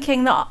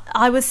thinking that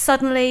I was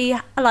suddenly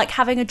like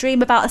having a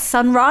dream about a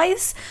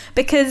sunrise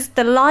because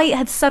the light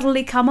had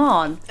suddenly come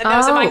on. And there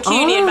was a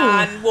Mancunian Oh.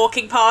 man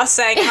walking past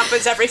saying it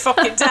happens every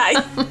fucking day.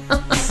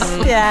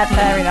 Yeah,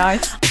 very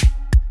nice.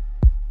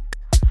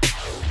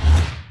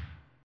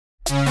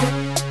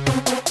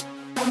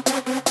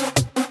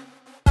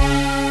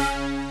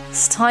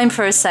 It's time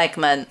for a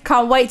segment.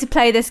 Can't wait to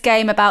play this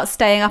game about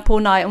staying up all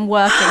night and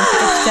working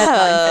to get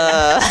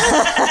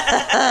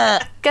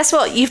deadline. Guess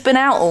what? You've been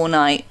out all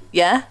night,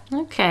 yeah?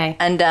 Okay.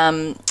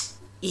 And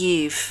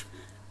you've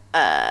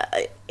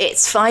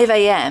it's 5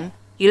 a.m.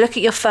 You look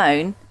at your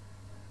phone,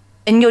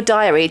 in your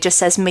diary it just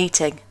says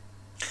meeting.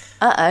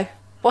 Uh-oh.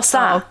 What's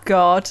that? Oh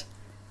God.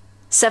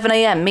 7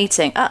 a.m.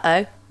 meeting.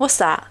 Uh-oh. What's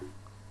that?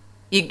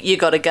 You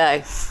gotta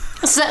go.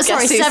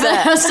 Sorry, who's 7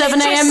 there?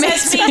 7 a.m.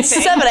 Just says meeting. meeting.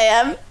 7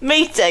 a.m.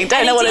 meeting.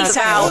 Don't know what it's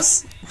about.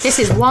 Details. This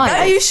is Are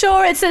wild. you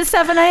sure it's at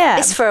 7 a.m?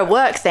 It's for a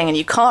work thing and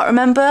you can't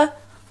remember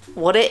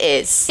what it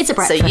is. It's a So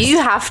breakfast. you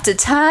have to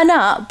turn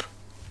up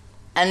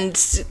and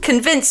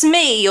convince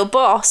me, your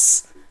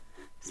boss,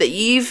 that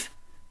you've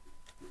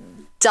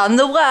done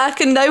the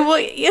work and know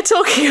what you're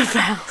talking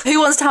about. Who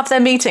wants to have their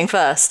meeting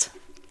first?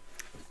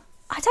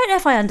 I don't know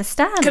if I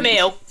understand.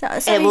 Camille. So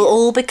It will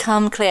all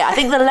become clear. I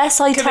think the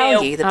less I tell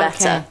Camille. you, the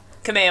better. Okay.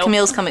 Camille.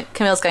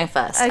 Camille's going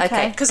first.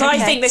 Okay. Because I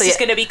think this So is yeah.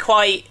 going to be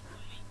quite,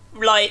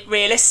 like,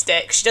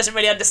 realistic. She doesn't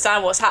really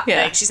understand what's happening.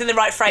 Yeah. She's in the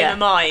right frame Yeah. of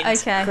mind.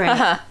 Okay.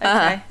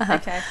 Great.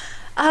 Okay.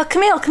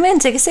 Camille, come in,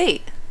 take a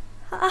seat.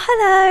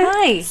 Hello.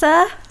 Hi.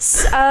 Sir.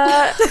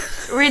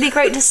 Really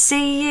great to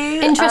see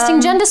you.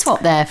 Interesting gender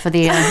swap there for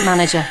the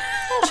manager.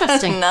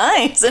 Interesting.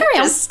 Nice. on.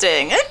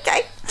 Interesting.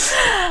 Okay.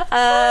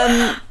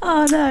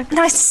 Oh no.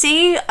 Nice to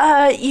see you.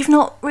 You've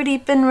not really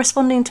been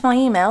responding to my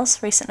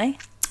emails recently.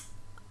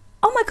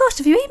 Oh my gosh,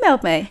 have you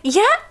emailed me?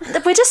 Yeah,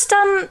 we're just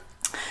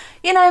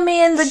me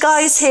and the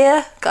guys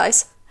here,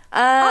 guys.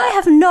 I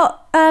have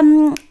not.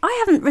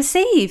 I haven't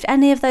received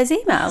any of those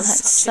emails.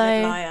 Such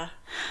a good liar.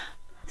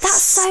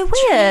 That's so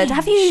weird.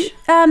 Have you?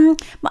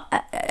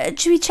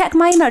 Should we check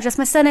my email address?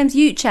 My surname's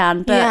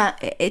Yuchan, but Yeah.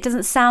 it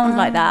doesn't sound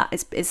like that.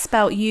 It's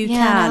spelt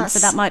Yucan, so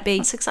that might be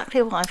that's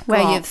exactly what I've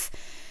where got.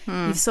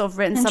 you've sort of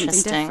written something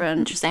different.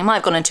 Interesting. It might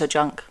have gone into your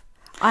junk.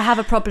 I have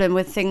a problem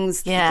with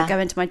things Yeah. that go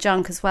into my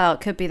junk as well.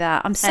 It could be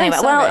that. I'm so Anyway,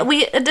 sorry.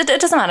 well, it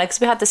doesn't matter because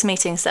we had this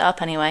meeting set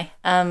up anyway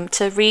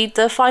to read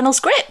the final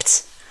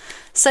script.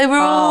 So we're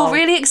all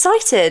really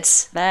excited.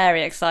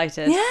 Very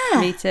excited. Yeah.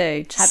 Me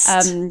too.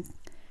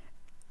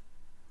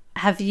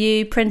 Have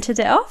you printed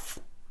it off?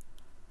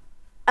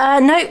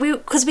 No,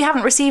 because we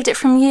haven't received it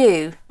from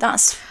you.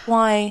 That's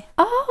why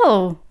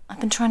Oh. I've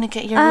been trying to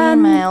get your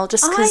email.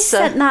 Just I because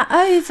sent that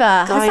over.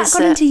 Has guys, that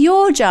gone into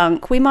your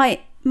junk?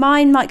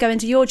 Mine might go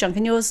into your junk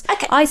and yours.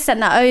 Okay. I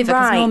sent that over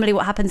because Right. normally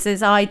what happens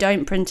is I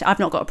don't print it. I've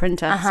not got a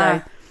printer,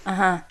 so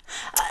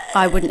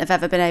I wouldn't have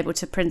ever been able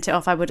to print it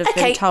off. I would have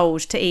Okay. been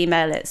told to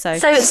email it. So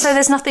So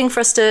there's nothing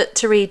for us to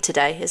read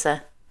today, is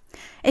there?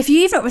 if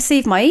you've not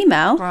received my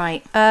email,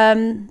 Right.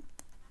 then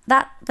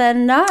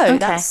no. Okay.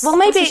 That's, Well,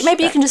 maybe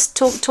you can just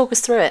talk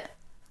us through it.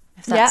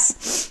 If Yeah.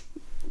 that's...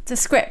 the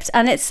script,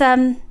 and it's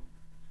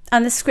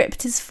and the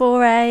script is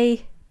for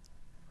a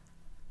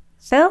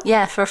film,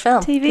 Yeah, for a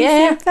film. TV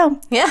Yeah.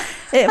 film. Yeah.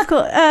 Of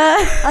course.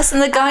 Us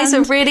and the guys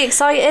are really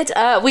excited.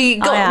 We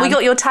am.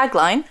 got your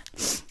tagline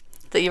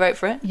that you wrote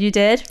for it. You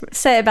did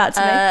say it back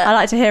to me. I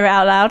like to hear it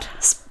out loud.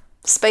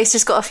 Space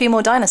just got a few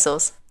more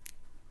dinosaurs.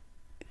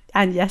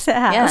 And yes, it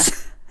has. Yeah.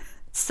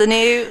 It's the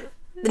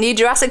new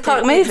Jurassic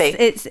Park movie.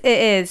 It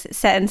is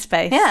set in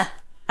space. Yeah.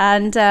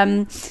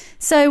 And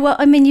so, well,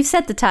 I mean, you've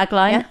said the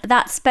tagline. Yeah.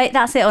 That's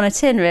it on a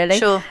tin, really.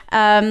 Sure.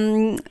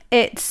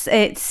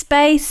 It's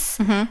space.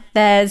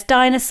 There's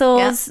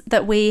dinosaurs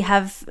that we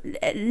have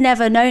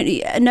never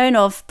known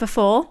of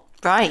before.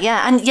 Right.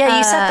 Yeah. And yeah,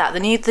 you said that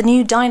the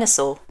new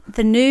dinosaur.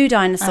 The new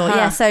dinosaur,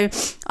 yeah. So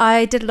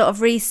I did a lot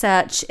of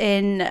research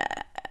in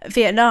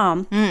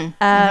Vietnam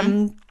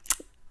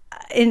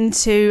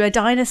into a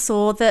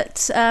dinosaur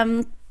that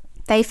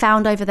they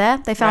found over there.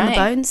 They found the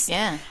bones.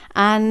 Yeah.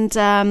 And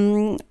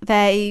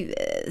they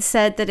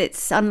said that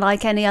it's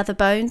unlike any other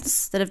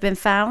bones that have been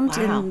found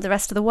in the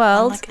rest of the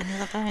world. Unlike any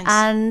other bones.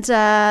 And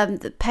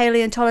the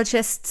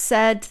paleontologists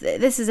said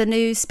this is a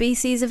new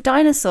species of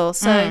dinosaur.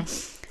 So,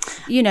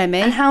 you know me.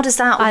 And how does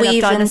that I love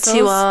weave into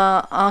dinosaurs.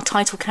 our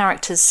title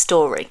character's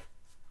story?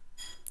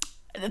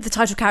 The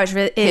title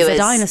character is a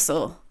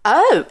dinosaur.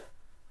 Oh,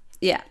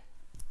 Yeah.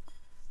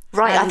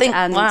 right. I think,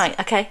 and- right,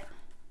 okay.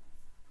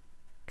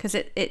 Because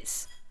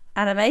it's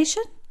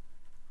animation.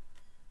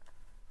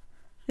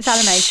 It's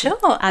animation.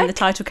 Sure, And the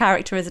title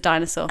character is a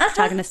dinosaur.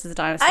 Protagonist is a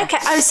dinosaur. Okay,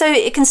 oh, so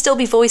it can still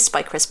be voiced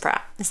by Chris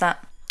Pratt, is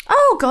that?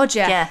 Oh God,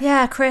 yeah,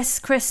 Yeah. Chris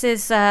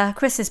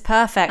is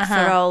perfect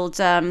for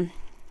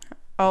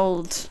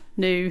old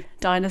new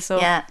dinosaur.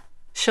 Yeah,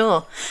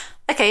 sure.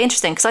 Okay,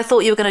 interesting, because I thought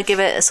you were going to give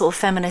it a sort of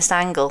feminist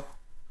angle.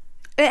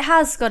 It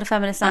has got a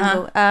feminist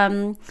angle.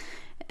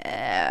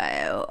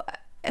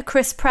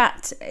 Chris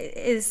Pratt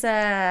is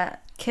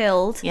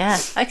killed. Yeah,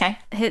 okay.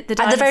 The At the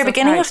very dinosaur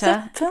beginning of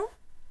character, the film?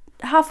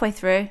 halfway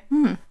through.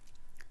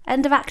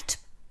 End of Act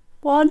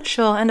 1.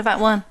 Sure, end of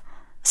Act 1.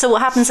 So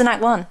what happens in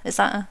Act 1? Is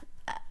that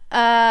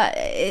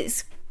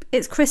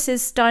It's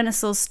Chris's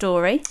dinosaur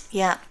story.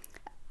 Yeah.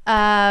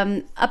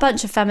 A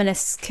bunch of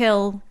feminists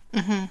kill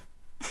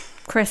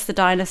Chris the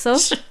dinosaur.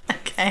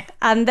 Okay.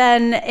 And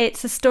then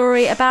it's a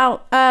story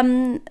about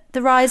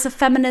the rise of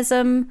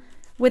feminism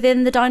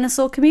within the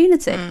dinosaur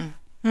community.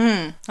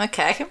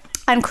 Okay.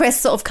 And Chris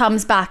sort of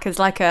comes back as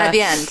like At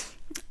the end.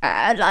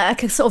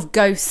 like a sort of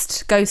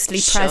ghostly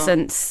Sure.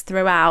 presence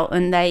throughout,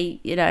 and they,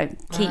 keep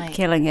Right.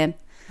 killing him.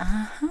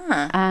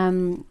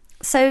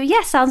 So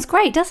yeah, sounds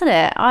great, doesn't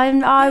it?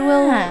 I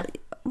will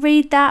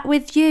read that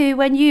with you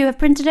when you have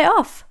printed it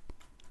off.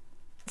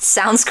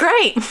 Sounds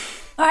great.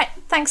 All right,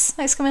 thanks,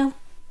 Camille.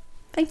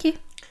 Thank you.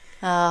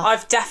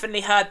 I've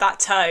definitely heard that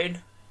tone.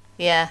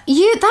 Yeah,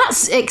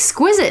 That's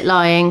exquisite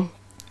lying.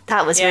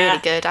 that was Yeah. really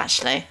good,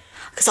 actually.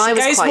 Because I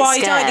was Goes quite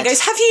wide-eyed scared. and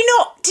goes, "Have you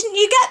not? Didn't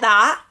you get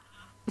that?"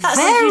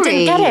 You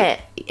didn't get it.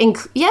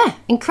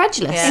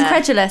 Incredulous. Yeah.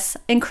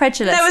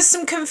 Incredulous. There was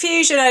some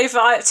confusion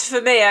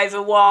for me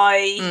over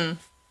why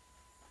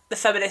the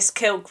feminists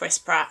killed Chris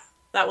Pratt.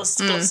 That was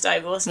glossed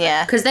over, wasn't it?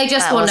 Yeah. Because they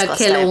just That want was to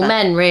glossed kill all over.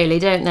 men, really,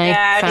 don't they?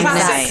 Yeah, Feminists.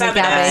 classic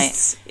Exactly,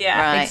 feminists.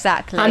 Yeah. Right.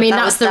 Exactly. I mean, That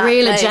that's was the that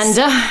real place.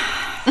 agenda.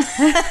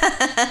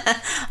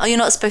 Oh, you're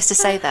not supposed to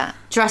say that.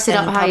 Dress it In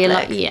up how you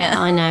like. public, Yeah, yeah.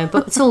 I know.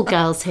 But it's all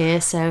girls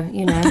here, so,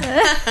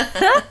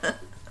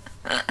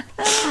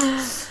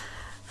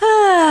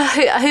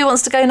 Who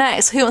wants to go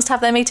next? Who wants to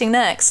have their meeting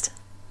next?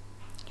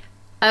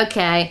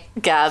 Okay.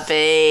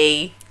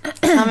 Gabby.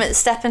 Come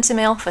step into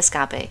my office,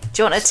 Gabby.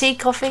 Do you want a tea,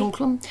 coffee?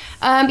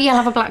 I'll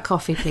have a black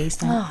coffee, please.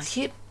 Thanks.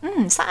 Oh,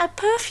 is that a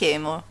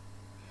perfume or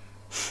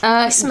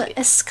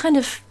it's kind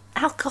of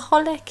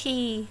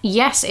alcoholic-y?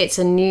 Yes, it's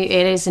a new,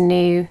 it's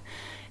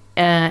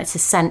a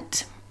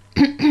scent.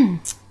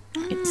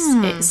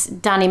 It's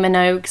Danny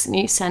Minogue's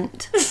new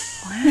scent.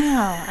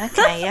 Wow.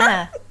 Okay.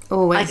 Yeah.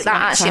 Always.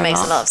 That actually like makes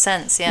a that. lot of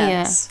sense. Yeah.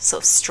 Yeah. It's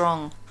sort of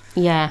strong.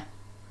 Yeah.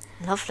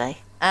 Lovely.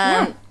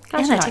 glad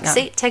you like take a that.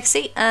 seat. Take a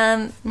seat.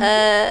 Pan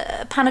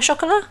au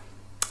chocolat?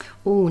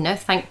 Oh, no,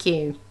 thank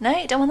you. No,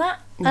 you don't want that.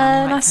 No,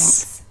 right,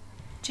 Nice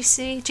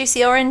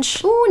juicy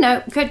orange. Oh,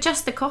 no, good.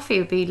 Just the coffee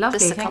would be lovely.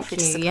 Just the thank coffee. you.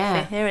 Just the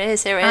yeah. coffee. Here it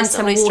is. And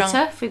some Lovely, water.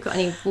 strong. If we've got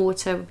any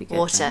water, would be good.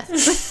 Water.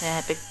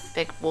 Yeah,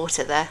 big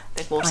water there.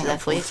 Big water I there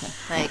love for you. water.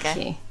 There you Thank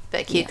go. you.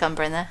 Bit of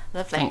cucumber in there.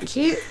 Lovely. Thank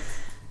you.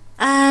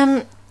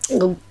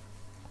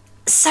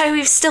 So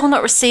we've still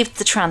not received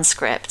the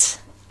transcript.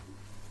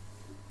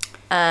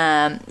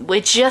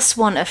 We just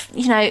want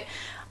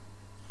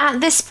at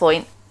this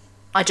point,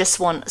 I just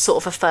want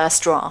sort of a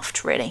first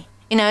draft, really.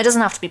 It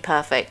doesn't have to be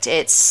perfect.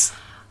 It's...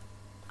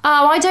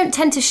 Oh, I don't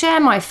tend to share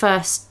my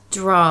first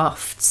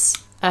drafts.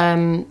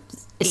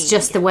 It's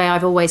just the way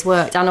I've always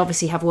worked, and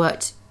obviously have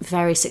worked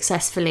very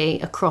successfully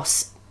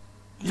across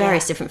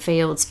various different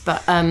fields.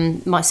 But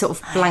my sort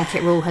of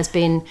blanket rule has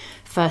been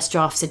first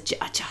drafts are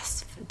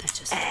just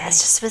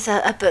It's just with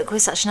a book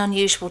with such an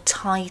unusual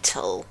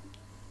title.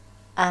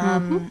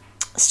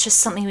 It's just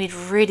something we'd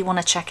really want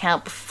to check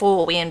out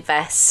before we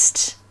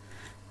invest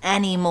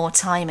any more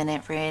time in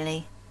it,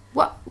 really.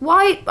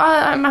 Why?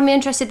 I'm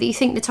interested that you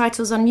think the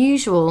title's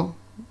unusual.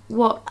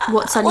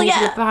 What's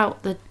unusual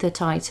about the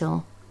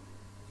title?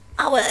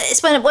 Oh, well,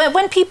 it's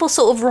when people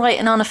sort of write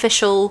an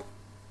unofficial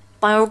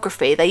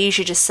biography, they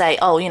usually just say,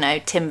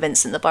 Tim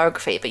Vincent, the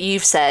biography. But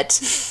you've said,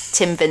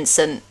 Tim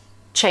Vincent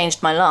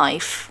changed my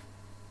life.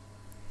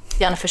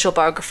 The unofficial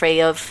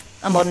biography of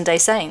a modern day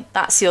saint.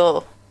 That's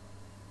your...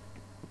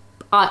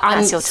 I'm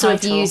That's your sort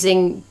of title.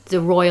 using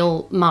the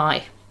royal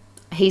my.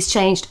 He's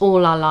changed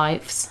all our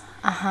lives.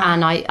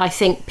 And I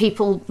think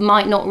people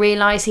might not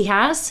realise he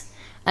has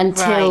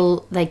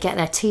until they get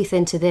their teeth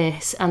into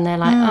this and they're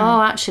like,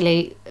 oh,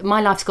 actually,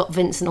 my life's got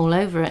Vincent all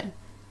over it.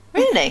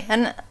 Really?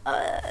 And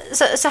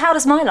so how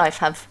does my life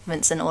have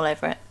Vincent all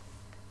over it?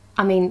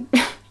 I mean,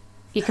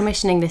 you're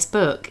commissioning this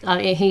book.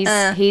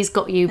 He's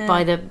got you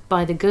by the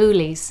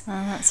ghoulies. Oh,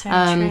 that's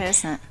very true,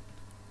 isn't it?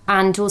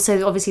 And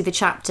also, obviously, the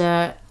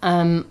chapter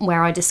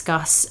where I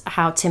discuss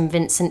how Tim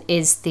Vincent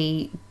is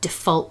the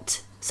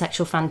default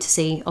sexual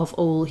fantasy of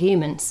all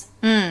humans.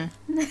 I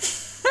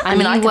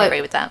mean, I can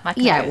agree with that.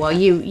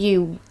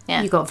 You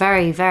got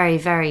very, very,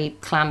 very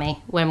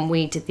clammy when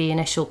we did the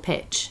initial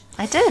pitch.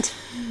 I did.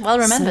 Well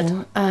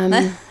remembered.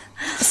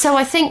 So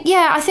I think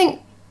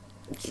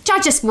I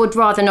just would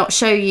rather not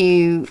show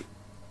you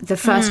the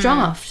first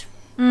draft.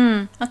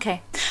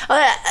 Okay.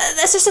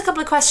 There's just a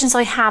couple of questions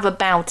I have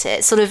about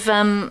it. Sort of,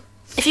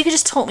 if you could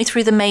just talk me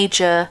through the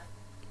major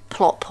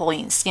plot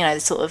points, you know,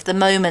 sort of the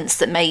moments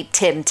that made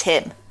Tim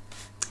Tim.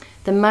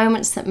 The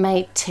moments that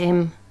made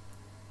Tim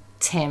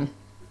Tim.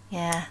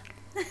 Yeah.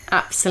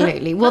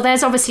 Absolutely. Well,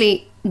 there's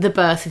obviously the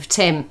birth of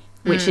Tim,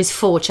 which is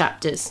 4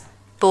 chapters.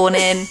 Born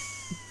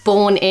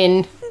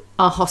in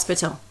a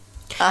hospital.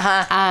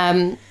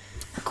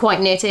 Quite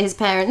near to his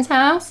parents'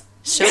 house.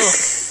 Sure.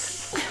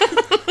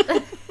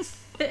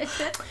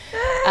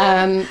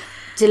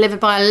 Delivered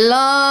by a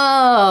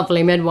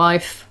lovely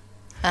midwife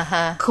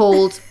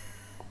called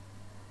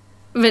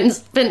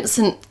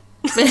Vincent,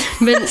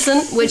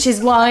 which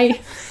is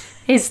why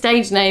his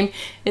stage name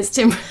is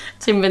Tim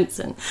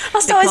Vincent.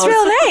 That's not his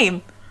real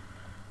name.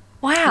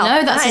 Wow.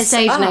 No, that's his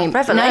stage name.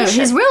 Revelation. No,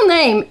 his real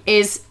name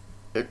is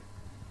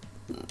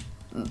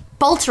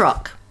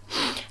Baltarock.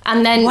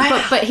 And then,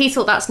 but he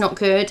thought that's not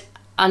good,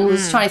 and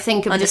was trying to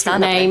think of a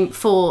different name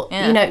for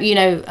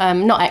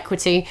not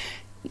Equity.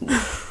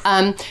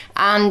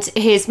 And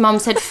his mum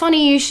said,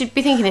 "Funny, you should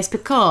be thinking this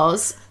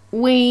because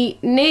we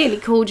nearly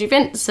called you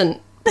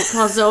Vincent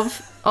because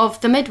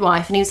of the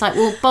midwife." And he was like,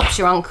 "Well, Bob's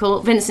your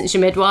uncle, Vincent's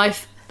your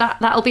midwife.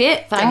 That'll be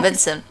it." Thanks.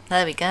 Vincent.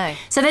 There we go.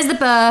 So there's the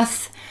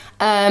birth.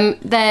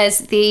 There's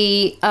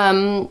the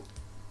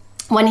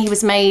when he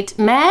was made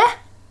mayor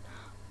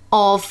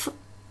of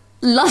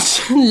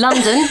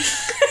London,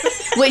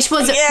 which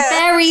was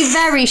very,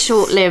 very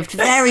short-lived.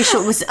 Very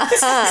short. Was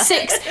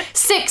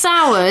 6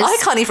 hours. I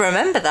can't even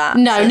remember that.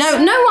 No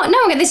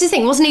one. This is the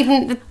thing. It wasn't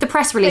even the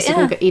press release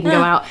didn't even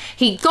go out.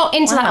 He got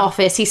into that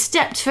office. He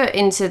stepped foot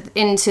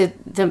into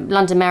the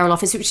London mayoral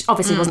office, which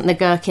obviously wasn't the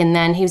Gherkin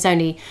then. He was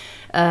only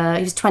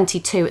he was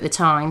 22 at the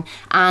time,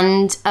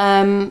 and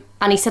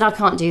he said, "I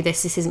can't do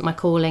this. This isn't my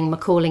calling. My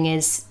calling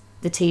is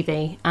the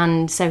TV."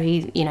 And so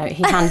he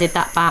handed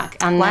that back.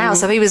 And wow,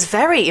 so he was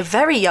very,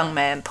 very young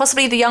man,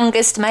 possibly the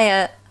youngest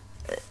mayor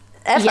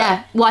ever.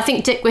 Yeah, well, I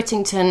think Dick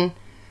Whittington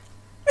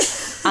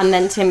and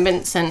then Tim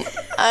Vincent.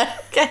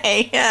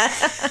 Okay, yeah.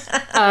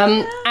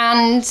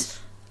 And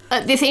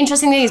the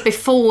interesting thing is,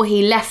 before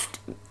he left,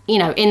 in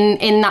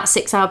that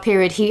 6-hour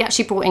period, he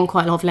actually brought in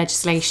quite a lot of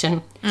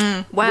legislation.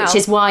 Wow. Which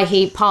is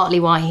partly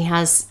why he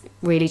has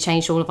really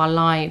changed all of our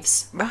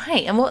lives.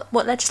 Right, and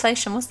what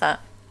legislation was that?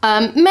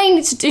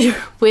 Mainly to do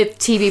with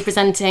TV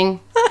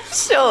presenting.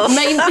 Sure.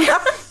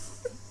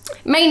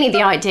 Mainly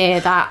the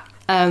idea that,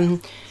 that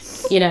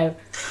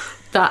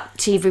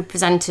TV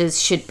presenters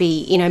should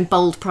be, in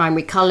bold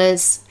primary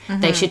colours.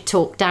 They should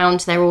talk down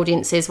to their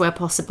audiences where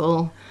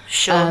possible.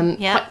 Sure.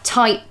 Quite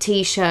tight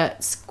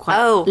T-shirts, quite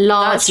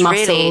large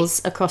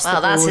muscles across the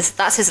board.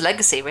 That's his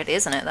legacy, really,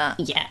 isn't it? That.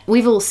 Yeah,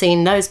 we've all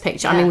seen those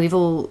pictures. Yeah. I mean, we've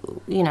all,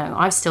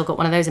 I've still got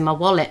one of those in my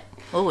wallet.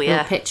 Oh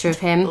yeah. A picture of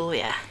him. Oh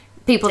yeah.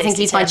 People think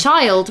he's my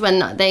child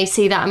when they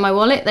see that in my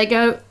wallet. They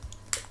go,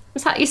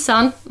 "Is that your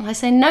son?" And I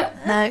say, "No,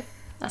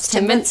 that's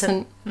Tim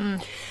Vincent."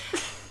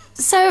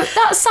 So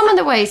that's some of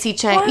the ways he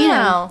changed.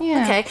 Wow.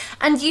 Okay.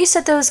 And you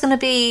said there was going to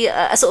be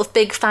a sort of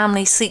big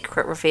family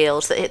secret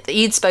revealed, that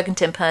you'd spoken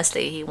to him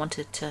personally. He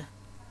wanted to,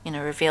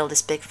 reveal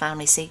this big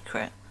family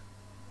secret.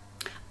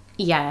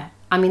 Yeah.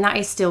 I mean, that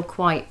is still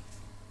quite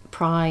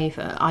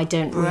private. We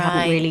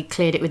haven't really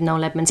cleared it with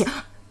Noel Edmonds.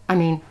 I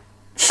mean...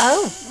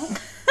 Oh.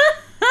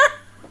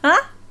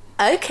 Huh?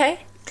 Okay.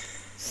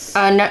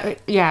 No,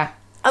 yeah.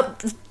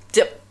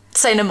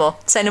 Say no more.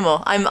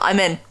 I'm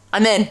in.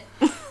 Okay.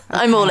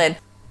 I'm all in.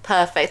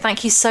 Perfect.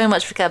 Thank you so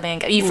much for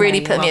coming. You've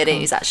really put me at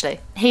ease, actually.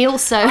 He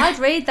also... I'd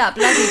read that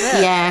bloody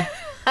book.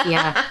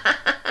 Yeah.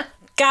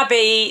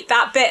 Gabby,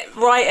 that bit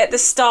right at the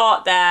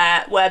start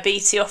there where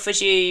BT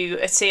offered you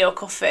a tea or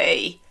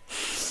coffee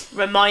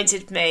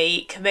reminded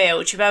me,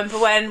 Camille, do you remember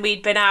when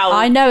we'd been out?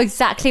 I know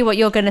exactly what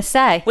you're going to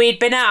say. We'd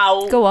been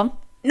out. Go on.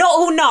 Not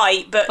all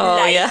night, but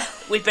late. Yeah.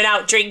 We'd been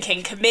out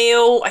drinking.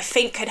 Camille, I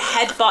think, had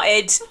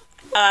headbutted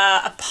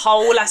a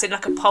pole, as in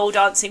like a pole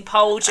dancing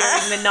pole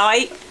during the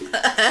night.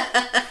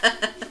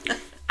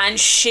 And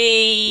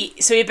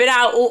so we'd been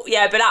out,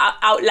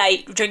 out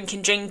late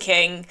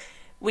drinking.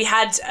 We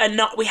had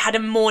a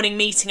morning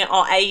meeting at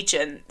our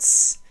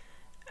agents,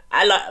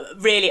 like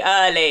really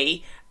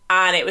early,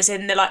 and it was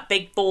in the like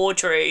big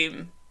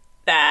boardroom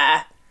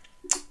there.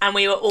 And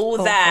we were all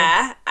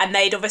there, and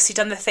they'd obviously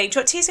done the thing. Do you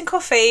want teas and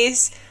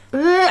coffees?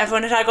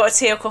 Everyone had got a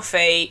tea or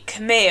coffee.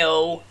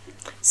 Camille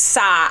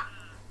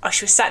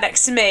she was sat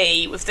next to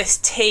me with this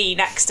tea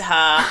next to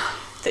her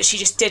that she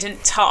just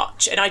didn't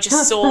touch. And I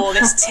just saw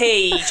this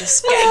tea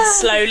just getting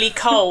slowly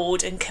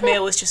cold, and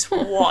Camille was just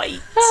white.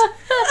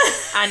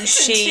 and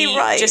she she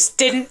write? just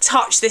didn't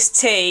touch this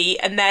tea,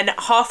 and then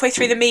halfway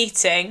through the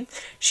meeting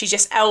she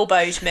just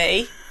elbowed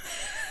me.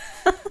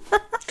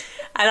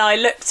 And I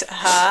looked at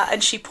her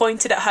and she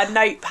pointed at her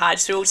notepad,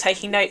 so we were all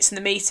taking notes in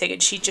the meeting,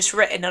 and she'd just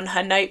written on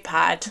her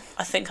notepad,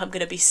 "I think I'm going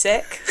to be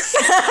sick."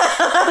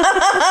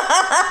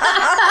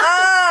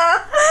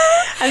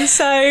 And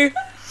so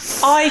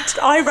I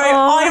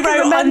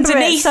wrote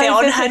underneath it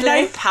on her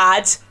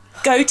notepad,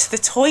 "Go to the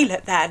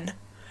toilet then."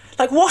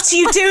 Like, what are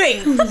you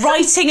doing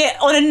writing it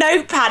on a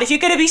notepad if you're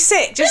going to be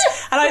sick?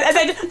 And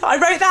then I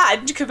wrote that,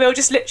 and Camille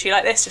just literally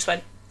like this, just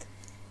went,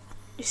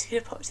 "You're just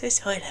going to pop to the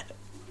toilet."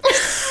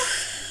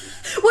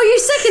 Were you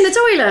sick in the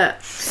toilet?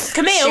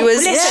 Camille,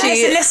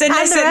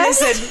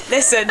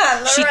 listen.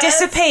 She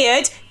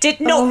disappeared, did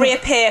not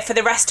reappear for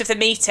the rest of the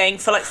meeting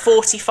for like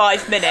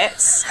 45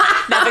 minutes,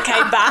 never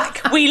came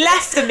back. We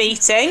left the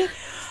meeting.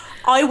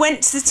 I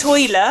went to the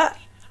toilet,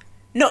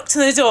 knocked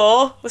on the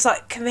door, was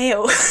like,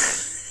 "Camille."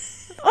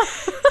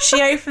 She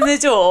opened the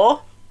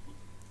door,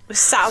 was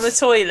sat on the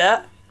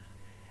toilet,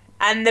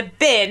 and the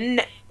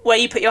bin where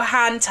you put your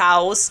hand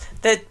towels,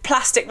 the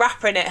plastic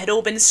wrapper in it had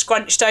all been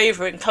scrunched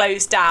over and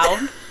closed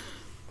down.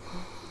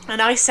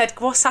 And I said,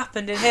 "What's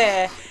happened in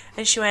here?"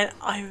 And she went,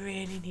 "I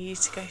really needed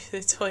to go to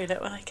the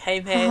toilet when I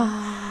came in,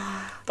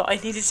 but I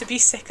needed to be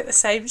sick at the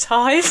same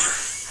time."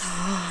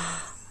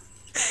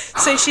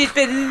 So she'd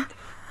been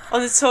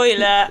on the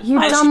toilet and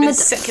she'd been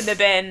sick in the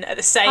bin at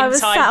the same time,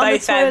 both ends. I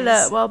was sat on the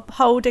toilet while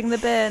holding the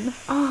bin.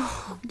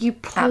 Oh, you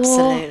poor...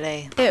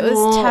 Absolutely. It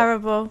was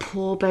terrible.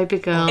 Poor baby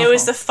girl. It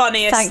was the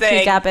funniest thing. Thank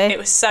you, Gabby. It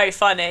was so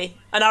funny.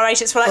 And our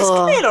agents were like, "Is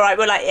Camille all right?"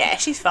 We're like, "Yeah,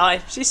 she's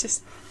fine. She's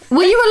just..."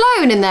 Were you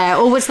alone in there,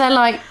 or was there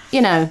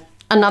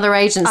another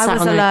agent sat I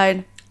was on it?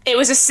 alone. It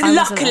was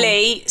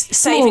luckily,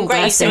 saving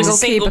grace, it was a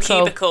single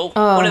cubicle.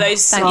 One of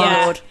those, Thank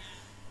God.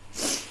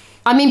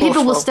 I mean,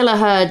 people will Awful. still have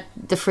heard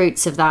the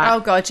fruits of that.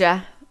 Oh God,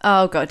 yeah.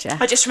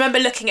 I just remember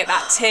looking at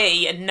that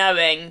tea and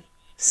knowing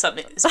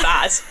something's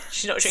bad.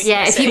 She's not drinking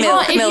Yeah, this if you tea.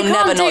 can't, Camille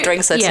never not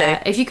drinks her tea.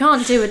 If you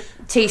can't do a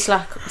tea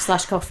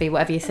slash coffee,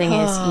 whatever your thing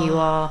is, you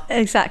are.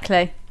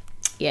 Exactly.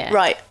 Yeah.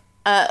 Right.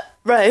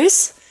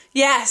 Rose,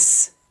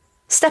 Yes.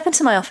 step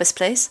into my office,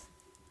 please.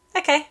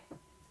 Okay.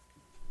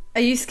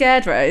 Are you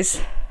scared, Rose?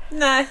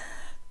 No.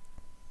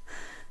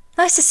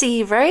 Nice to see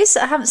you, Rose.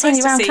 I haven't seen Nice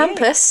you to around see you.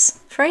 campus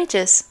for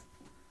ages.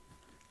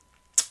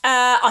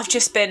 I've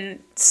just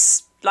been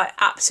like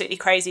absolutely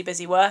crazy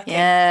busy working.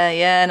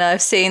 Yeah. No,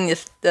 I've seen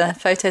the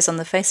photos on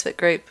the Facebook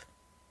group,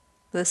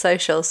 the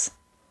socials.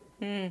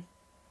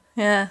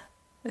 Yeah,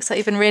 looks like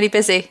you've been really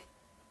busy.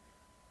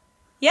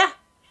 Yeah, I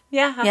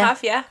Yeah.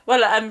 have. Yeah.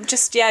 Well,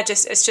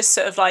 it's just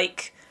sort of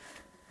like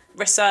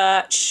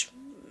research,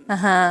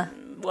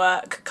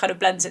 work kind of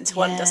blends into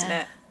one, doesn't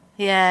it?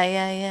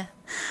 Yeah.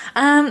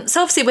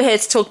 So obviously we're here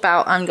to talk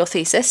about your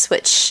thesis,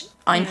 which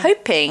I'm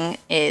hoping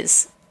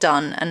is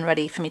done and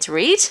ready for me to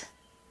read.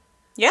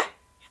 Yeah.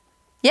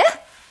 Yeah,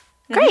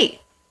 great.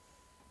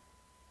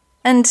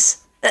 And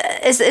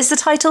is the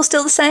title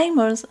still the same,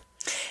 or is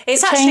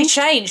It's actually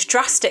changed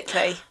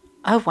drastically.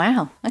 Oh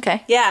wow,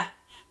 okay. Yeah.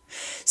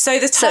 So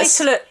the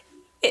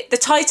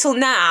title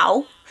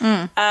now.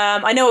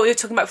 I know what we were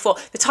talking about before.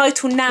 The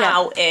title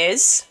now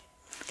is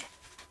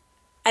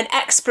an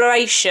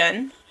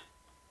exploration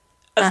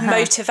of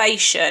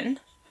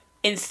motivation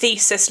in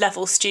thesis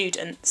level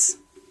students.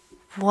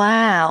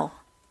 Wow.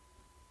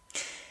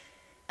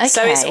 Okay.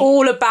 So it's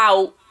all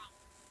about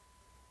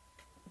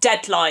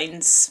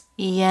deadlines,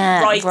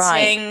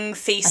 writing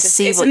thesis.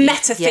 It's a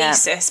meta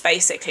thesis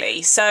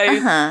basically.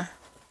 So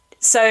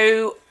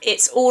so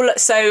it's all,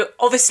 so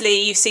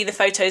obviously you see the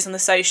photos on the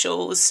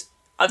socials.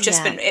 I've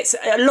just been, it's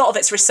a lot of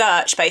it's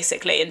research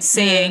basically, and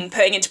seeing,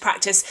 putting into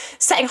practice,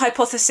 setting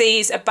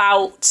hypotheses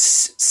about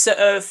sort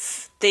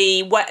of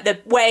the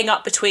weighing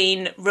up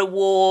between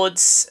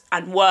rewards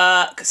and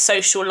work,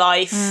 social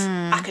life,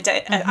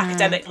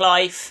 academic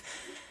life.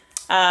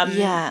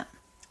 Yeah.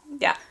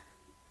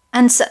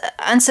 And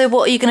so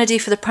what are you going to do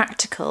for the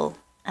practical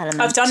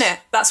element? I've done it.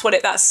 That's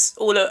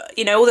all,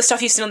 all the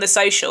stuff you've seen on the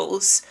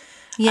socials.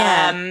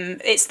 Yeah.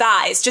 It's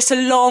just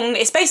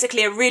it's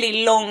basically a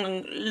really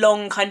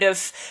long kind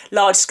of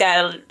large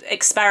scale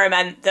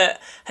experiment that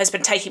has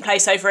been taking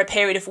place over a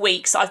period of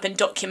weeks. I've been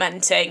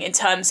documenting in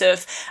terms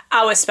of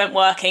hours spent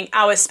working,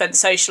 hours spent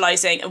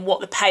socializing, and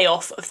what the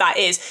payoff of that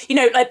is.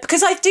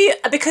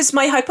 Because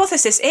my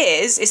hypothesis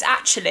is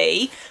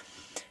actually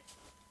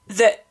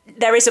that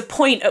there is a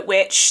point at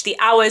which the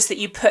hours that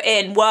you put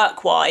in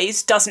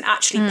work-wise doesn't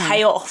actually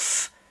pay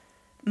off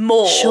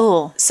more.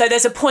 Sure. So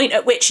there's a point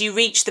at which you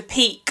reach the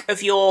peak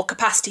of your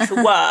capacity for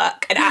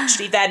work, and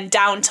actually then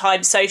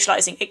downtime,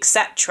 socialising,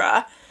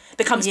 etc.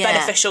 becomes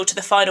beneficial to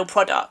the final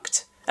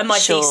product. And my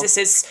thesis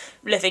is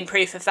living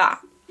proof of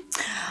that.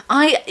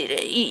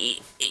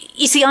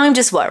 You see, I'm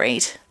just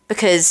worried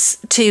because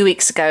 2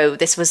 weeks ago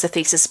this was a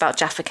thesis about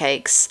Jaffa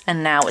cakes,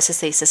 and now it's a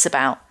thesis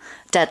about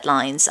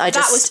deadlines.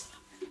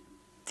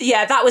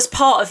 That was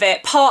part of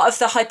it. Part of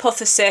the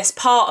hypothesis,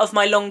 part of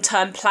my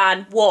long-term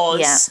plan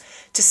was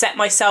to set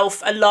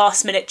myself a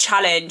last minute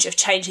challenge of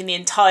changing the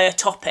entire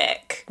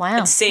topic. Wow,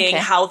 And seeing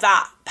okay. how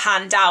that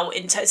panned out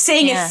into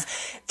seeing Yeah.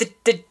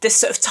 if the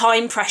sort of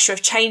time pressure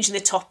of changing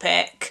the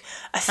topic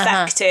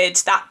affected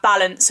that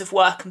balance of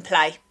work and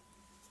play.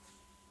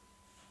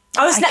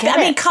 I get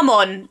mean, it. come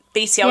on,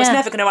 BT. I was Yeah.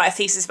 never going to write a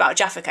thesis about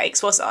Jaffa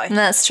cakes, was I?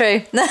 That's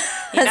true.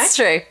 That's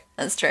know? true.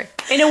 That's true.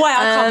 In a way,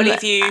 I can't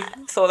believe you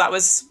thought that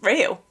was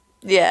real.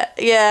 Yeah.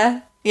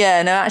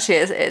 No, actually,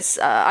 it's.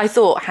 I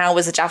thought, how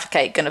was a Jaffa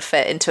cake going to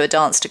fit into a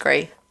dance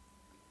degree?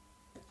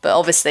 But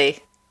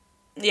obviously,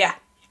 Yeah.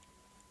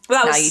 Well,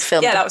 that now was you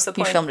filmed. yeah, that was the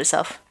point. You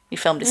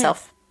filmed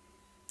yourself.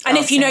 And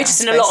if you dancing, I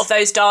notice in a lot of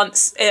suppose.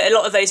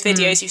 those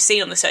videos you've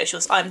seen on the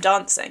socials, I'm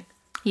dancing.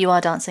 You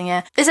are dancing,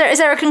 yeah. Is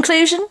there a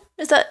conclusion?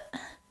 Is that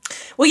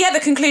Well, yeah, the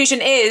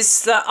conclusion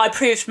is that I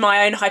proved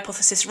my own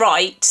hypothesis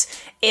right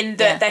in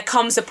that Yeah. there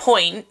comes a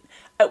point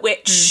at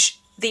which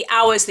the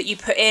hours that you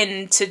put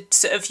into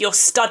sort of your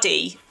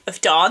study of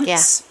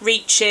dance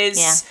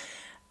reaches,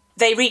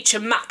 they reach a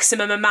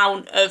maximum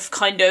amount of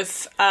kind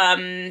of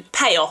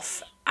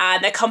payoff.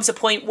 And there comes a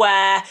point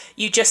where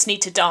you just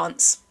need to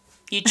dance.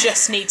 You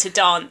just need to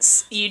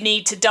dance. You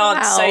need to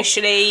dance Wow.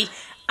 socially.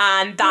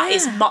 And that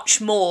is much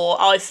more,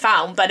 I've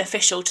found,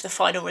 beneficial to the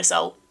final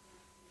result.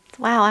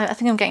 wow? I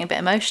think I'm getting a bit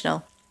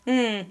emotional.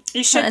 You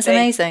should That's be.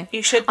 amazing.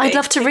 You should be. I'd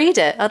love to read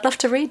it.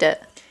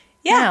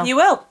 Yeah, now. you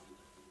will.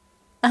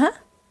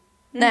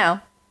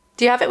 Now,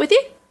 do you have it with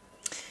you?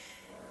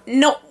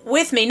 Not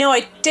with me. No,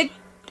 I did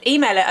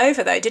email it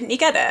over though. Didn't you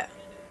get it?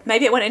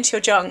 Maybe it went into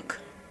your junk.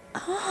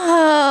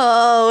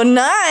 Oh,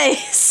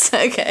 nice.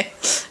 Okay.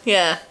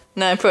 Yeah.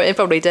 No, it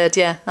probably did.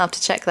 Yeah, I'll have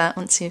to check that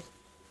once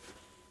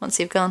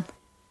you've gone.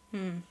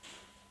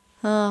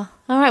 Oh,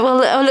 all right.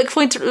 Well, I look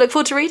forward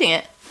to reading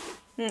it.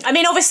 I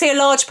mean, obviously, a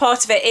large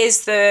part of it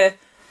is the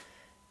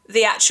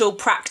actual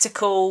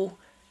practical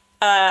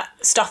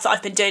stuff that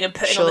I've been doing and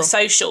putting on the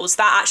Sure. socials.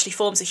 That actually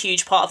forms a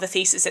huge part of the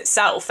thesis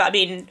itself. I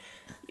mean,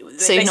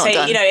 So they you've not say,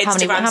 done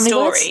Instagram how many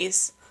words?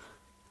 stories.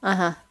 And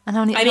how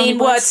many? I how many mean,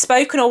 words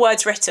spoken or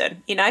words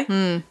written.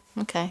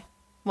 Okay.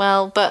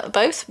 Well, but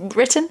both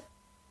written.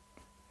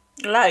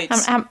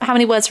 Loads, How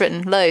many words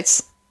written?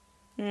 Loads.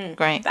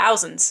 Great.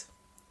 thousands.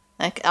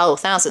 Okay. Oh,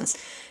 thousands.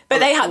 But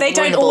Well, they we're in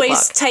don't the always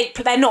ballpark. take.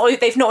 They've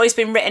not always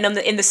been written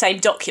in the same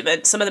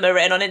document. Some of them are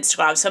written on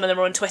Instagram. Some of them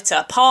are on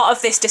Twitter. Part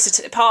of this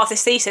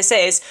thesis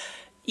is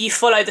you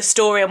follow the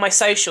story on my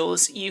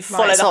socials. You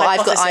follow Right, the so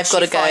hypothesis. I've got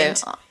to you go.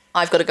 find.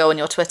 I've got to go on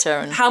your Twitter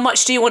and. How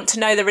much do you want to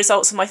know the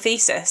results of my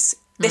thesis?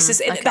 This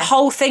is okay. the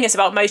whole thing is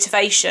about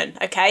motivation.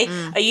 Okay,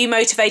 are you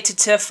motivated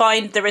to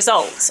find the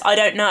results? I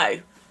don't know.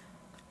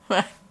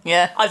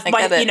 Yeah. I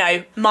get it.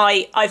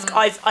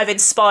 I've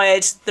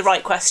inspired the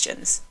right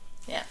questions.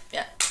 Yeah.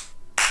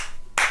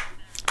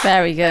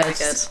 Very good. Good.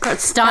 That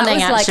Stunning,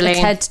 was like actually. a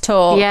TED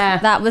talk. Yeah.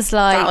 That was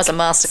like That was a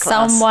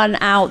masterclass. Someone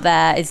out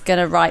there is going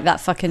to write that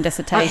fucking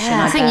dissertation.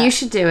 Yeah. I think bet. you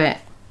should do it.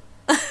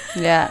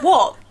 Yeah.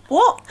 What?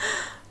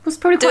 There's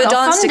probably Do quite a a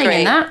lot of dance funding degree.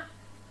 in that.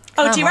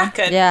 Oh, do you on.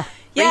 reckon? Yeah.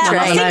 Yeah, I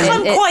Retrain. think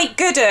I'm It- quite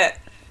good at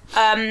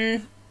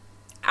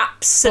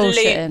absolute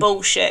Bullshitting.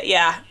 bullshit.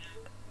 Yeah.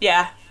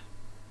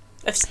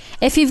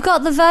 If you've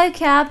got the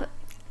vocab,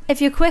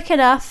 if you're quick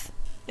enough,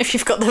 If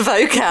you've got the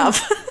vocab.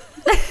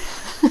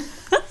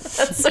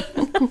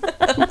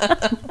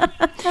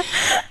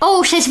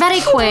 Oh, she's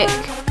very quick.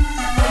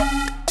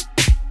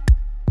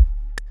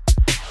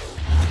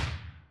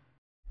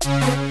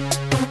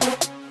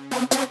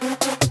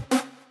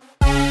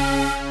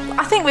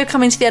 I think we're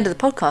coming to the end of the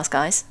podcast,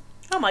 guys.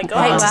 Oh my Hate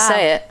god, to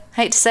say it.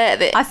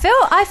 But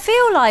I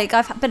feel like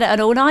I've been at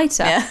an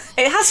all-nighter. yeah.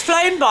 it has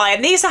flown by,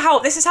 and this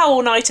is how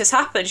all nighters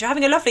happen. You're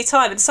having a lovely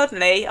time, and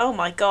suddenly, oh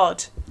my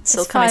god, It's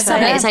all coming to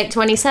fine, an Suddenly end. it's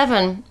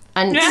 8:27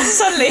 and yeah,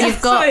 suddenly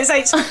You've got-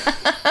 suddenly it's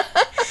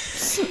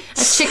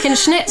a chicken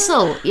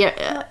schnitzel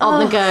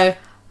on the go.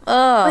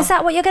 Oh, is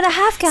that what you're going to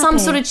have, Gabby? Some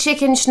sort of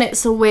chicken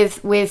schnitzel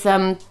with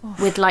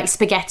like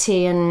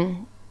spaghetti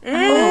and Polo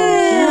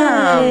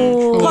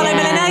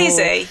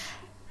Milanese.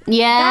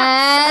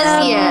 yes,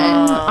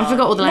 I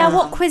forgot all the Now,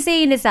 language. what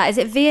cuisine is that? Is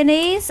it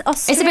Viennese?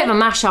 Austrian? It's a bit of a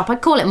mashup.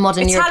 I'd call it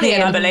modern Italian,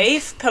 European. I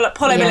believe.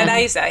 Polo Yeah.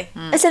 Milanese.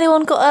 Has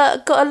anyone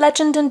got a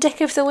legend and dick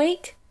of the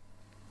week?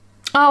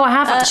 Oh, I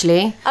have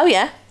actually. Oh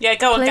yeah. Yeah,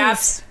 go on, Please.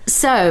 Gabs.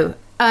 So,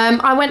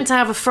 I went to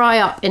have a fry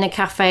up in a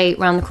cafe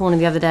round the corner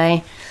the other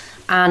day,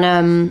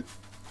 and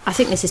I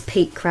think this is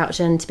peak Crouch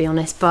End, to be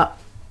honest, but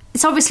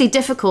it's obviously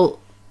difficult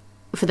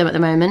for them at the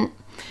moment.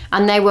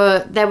 And there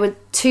were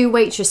two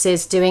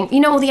waitresses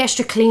doing, all the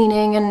extra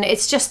cleaning, and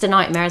it's just a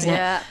nightmare, isn't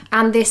Yeah. it?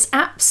 And this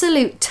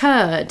absolute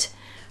turd.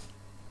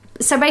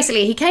 So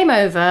basically, he came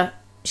over.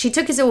 She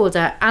took his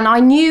order, and I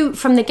knew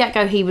from the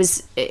get-go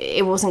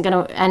it wasn't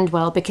going to end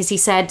well, because he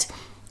said,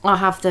 "I'll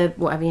have the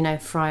whatever,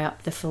 fry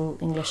up, the full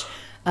English.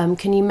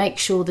 Can you make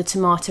sure the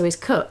tomato is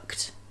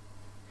cooked?"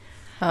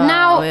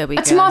 Now, here we a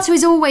go. tomato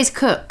is always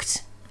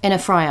cooked in a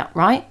fry-up,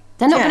 right?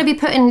 They're not Yeah. going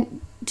to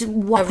be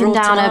whopping raw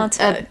down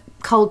tomato. a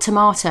cold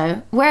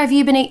tomato. Where have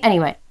you been eating?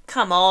 Anyway,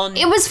 Come on.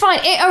 it was fine.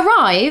 It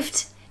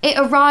arrived,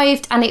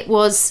 and it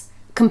was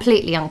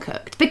completely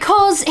uncooked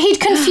because he'd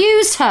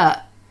confused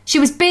her. She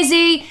was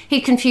busy,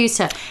 he'd confused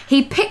her.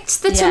 He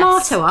picked the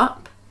tomato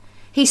up,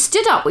 he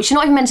stood up, which you're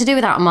not even meant to do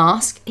without a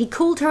mask. He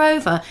called her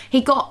over,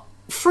 he got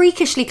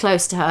freakishly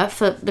close to her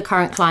for the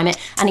current climate,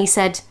 and he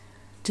said,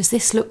 "Does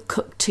this look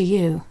cooked to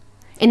you?"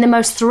 In the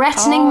most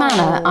threatening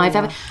manner I've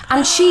ever...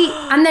 And she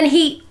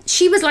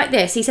was like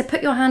this. He said,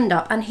 "Put your hand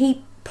up," and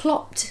he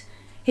plopped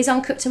his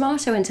uncooked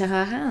tomato into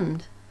her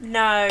hand.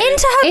 No.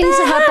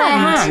 Into her bare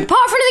hand.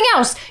 Apart from anything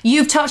else,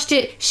 you've touched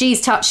it, she's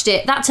touched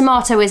it. That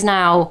tomato is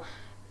now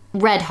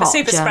red hot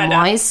super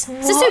germ-wise.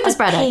 It's a super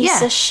spreader.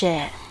 Piece of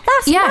shit.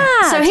 That's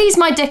mad. So he's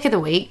my dick of the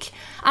week.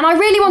 And I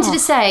really wanted to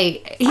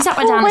say, he sat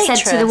down and said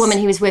to the woman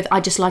he was with, "I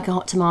just like a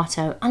hot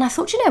tomato." And I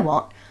thought, you know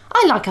what?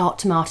 I like a hot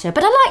tomato,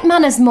 but I like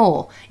manners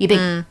more, you big...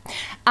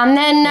 And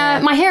then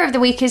my hero of the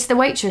week is the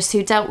waitress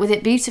who dealt with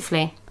it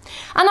beautifully.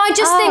 And I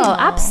just think...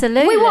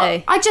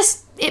 absolutely.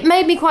 It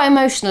made me quite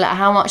emotional at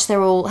how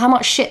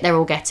much shit they're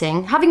all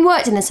getting. Having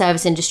worked in the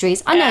service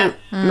industries, I know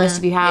most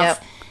of you have.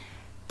 Yep.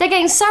 They're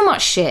getting so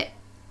much shit.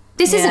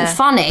 This isn't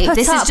funny. Put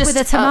this up is just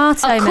with a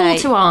tomato, a call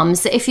mate. to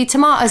arms that if your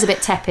tomato's a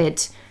bit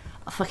tepid,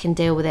 I'll fucking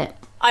deal with it.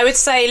 I would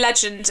say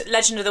legend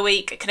of the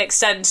week can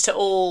extend to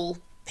all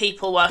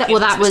people working in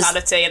that was-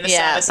 hospitality and the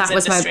services that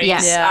was my-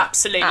 industries. yeah.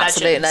 Absolute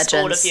Absolute legends,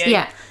 all of legends. you.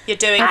 Yeah. You're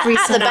doing Every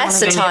At the single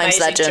best one of of them. times,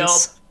 amazing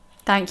legends. job.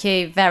 Thank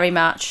you very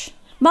much.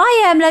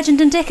 My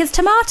legend and dick is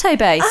tomato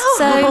based.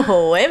 So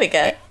Oh, here we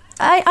go.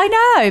 I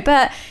know,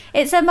 but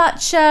it's a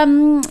much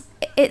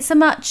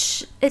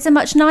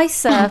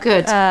nicer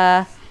good.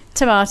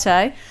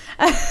 tomato.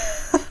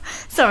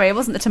 Sorry, it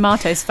wasn't the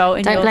tomato's fault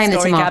in Don't your blame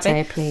story, the tomato,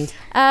 Gabby. please.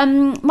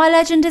 My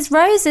legend is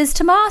Rose's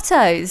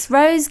tomatoes.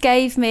 Rose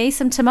gave me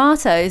some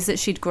tomatoes that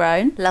she'd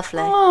grown. Lovely.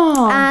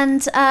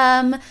 And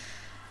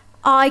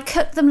I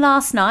cooked them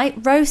last night,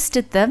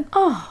 roasted them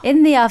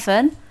in the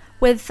oven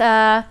with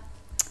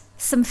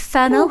some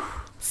fennel,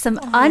 some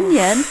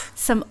onion,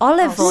 some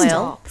olive oil,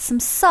 stop. some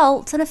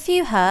salt, and a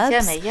few herbs.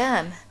 Yummy,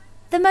 yum.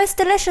 The most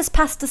delicious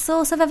pasta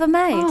sauce I've ever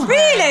made.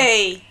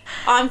 Really?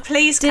 I'm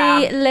pleased,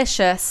 Cam.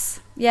 Delicious.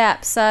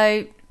 Yep,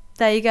 so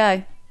there you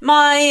go.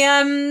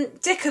 My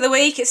dick of the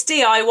week, it's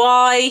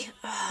DIY.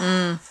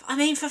 I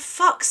mean, for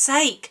fuck's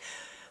sake,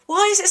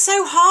 why is it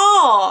so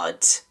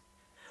hard?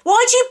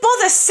 Why do you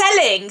bother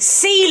selling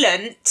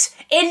sealant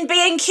in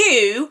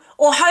B&Q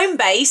or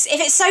Homebase if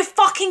it's so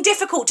fucking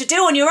difficult to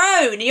do on your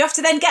own and you have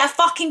to then get a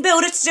fucking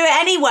builder to do it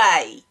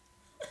anyway?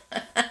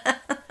 I've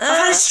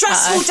had a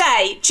stressful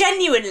day,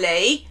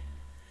 genuinely.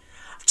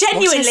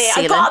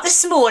 I got up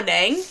this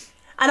morning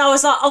and I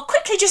was like, I'll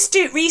quickly just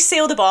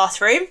reseal the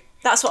bathroom.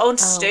 That's what I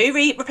wanted to do,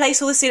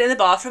 replace all the sealant in the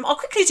bathroom. I'll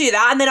quickly do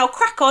that and then I'll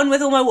crack on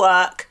with all my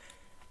work.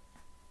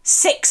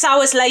 6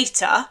 hours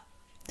later,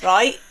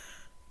 right,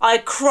 I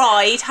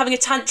cried, having a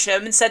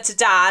tantrum, and said to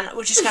Dan,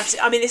 we're just going to have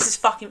to... I mean,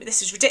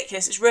 this is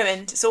ridiculous. It's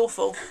ruined. It's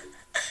awful.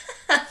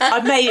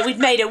 We'd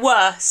made it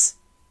worse.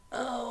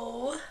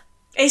 Oh.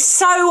 It's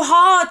so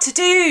hard to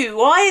do.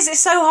 Why is it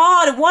so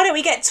hard? And why don't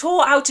we get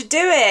taught how to do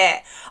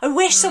it? I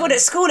wish someone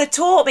at school had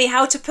taught me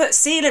how to put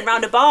sealant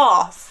round a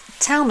bath.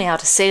 Tell me how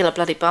to seal a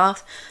bloody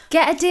bath.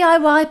 Get a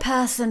DIY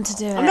person to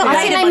do it. I'm not I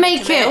think blaming money,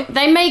 Camille.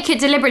 they make it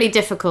deliberately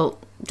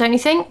difficult, don't you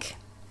think?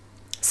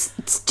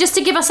 Just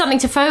to give us something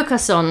to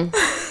focus on.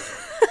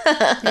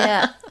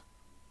 Yeah.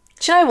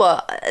 Do you know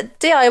what?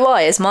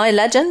 DIY is my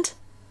legend.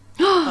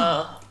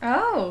 Oh.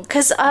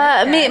 Because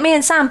me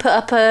and Sam put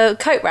up a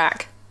coat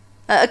rack,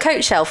 a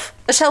coat shelf,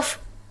 a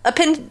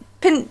pin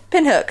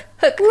hook.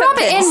 Rub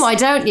it in, why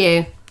don't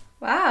you?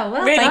 Wow.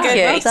 Well Really done. good,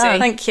 Thank you. Katie.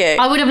 Thank you.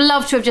 I would have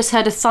loved to have just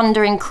heard a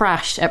thundering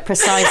crash at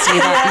precisely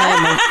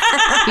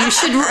that moment. You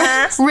should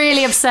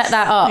really have set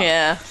that up.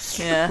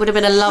 Yeah. Would have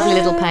been a lovely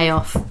little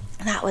payoff.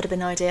 That would have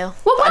been ideal.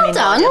 Well, well not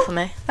done. ideal for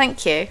me.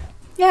 Thank you.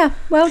 Yeah,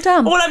 well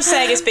done. All I'm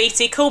saying is,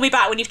 BT, call me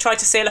back when you've tried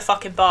to seal a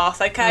fucking bath,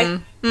 okay?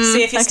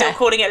 See if you're still okay.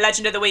 calling it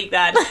Legend of the Week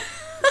then.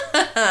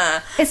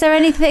 Is there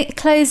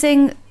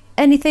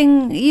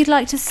anything you'd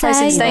like to say?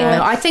 Closing statement.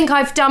 No, I think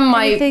I've done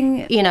my,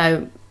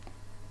 Anything-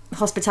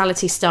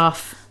 hospitality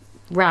staff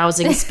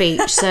rousing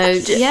speech. So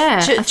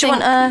yeah, Do you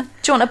want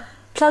to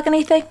plug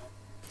anything?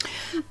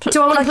 Do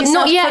I want plug to? yourself,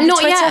 Not yet. plug your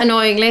Not yet. Twitter?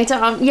 Annoyingly.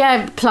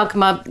 Plug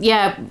my.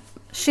 Yeah.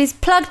 She's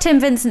plugged Tim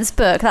Vincent's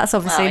book. That's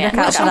obviously yeah. look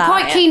out Which for I'm that.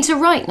 quite keen to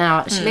write now,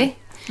 actually.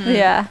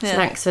 Yeah. So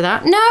thanks for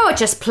that. No, I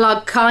just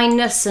plug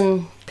kindness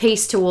and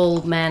peace to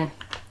all men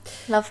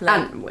Lovely.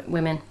 and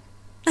women,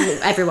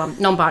 everyone,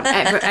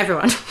 non-binary,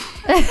 everyone.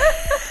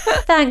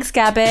 Thanks,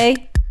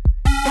 Gabby.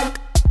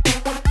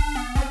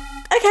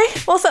 Okay,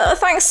 well,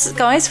 thanks,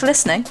 guys, for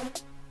listening.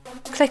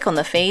 Click on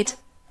the feed.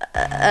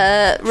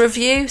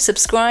 Review,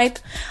 subscribe.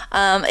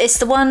 It's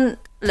the one...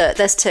 Look,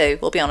 there's two.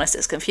 We'll be honest,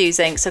 it's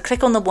confusing. So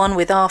click on the one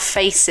with our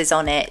faces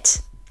on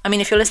it. I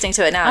mean, if you're listening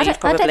to it now, I you've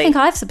don't probably... think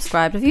I've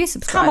subscribed. Have you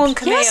subscribed? Come on,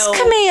 Camille.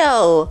 Yes,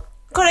 Camille!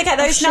 Gotta get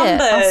those Shit.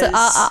 numbers.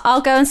 I'll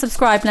go and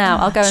subscribe now.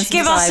 I'll go and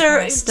Give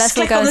subscribe. us Let's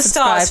all click go on and the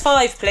stars,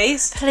 subscribe. 5,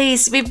 please.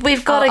 Please,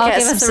 we've got to I'll get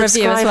give some us a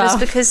review as subscribers well.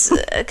 because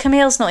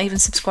Camille's not even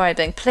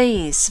subscribing.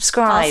 Please,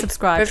 subscribe. I'll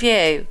subscribe.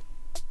 Review.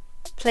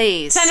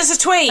 Please. Send us a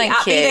tweet Thank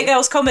at you. Be There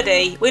Girls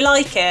Comedy. We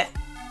like it.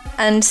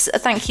 And a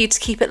thank you to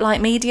Keep It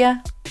Light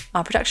Media,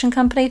 our production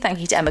company. Thank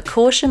you to Emma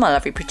Caution, my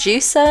lovely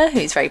producer,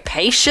 who's very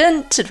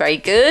patient and very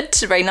good,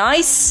 very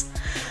nice.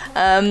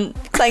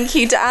 Thank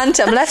you to Anne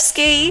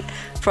Tomlewski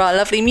for our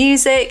lovely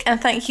music,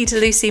 and thank you to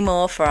Lucy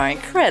Moore for our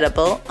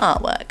incredible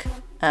artwork.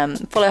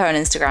 Follow her on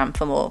Instagram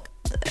for more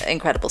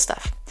incredible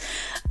stuff.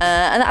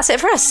 And that's it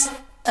for us.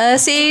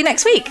 See you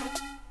next week.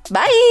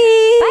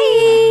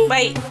 Bye.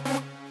 Wait.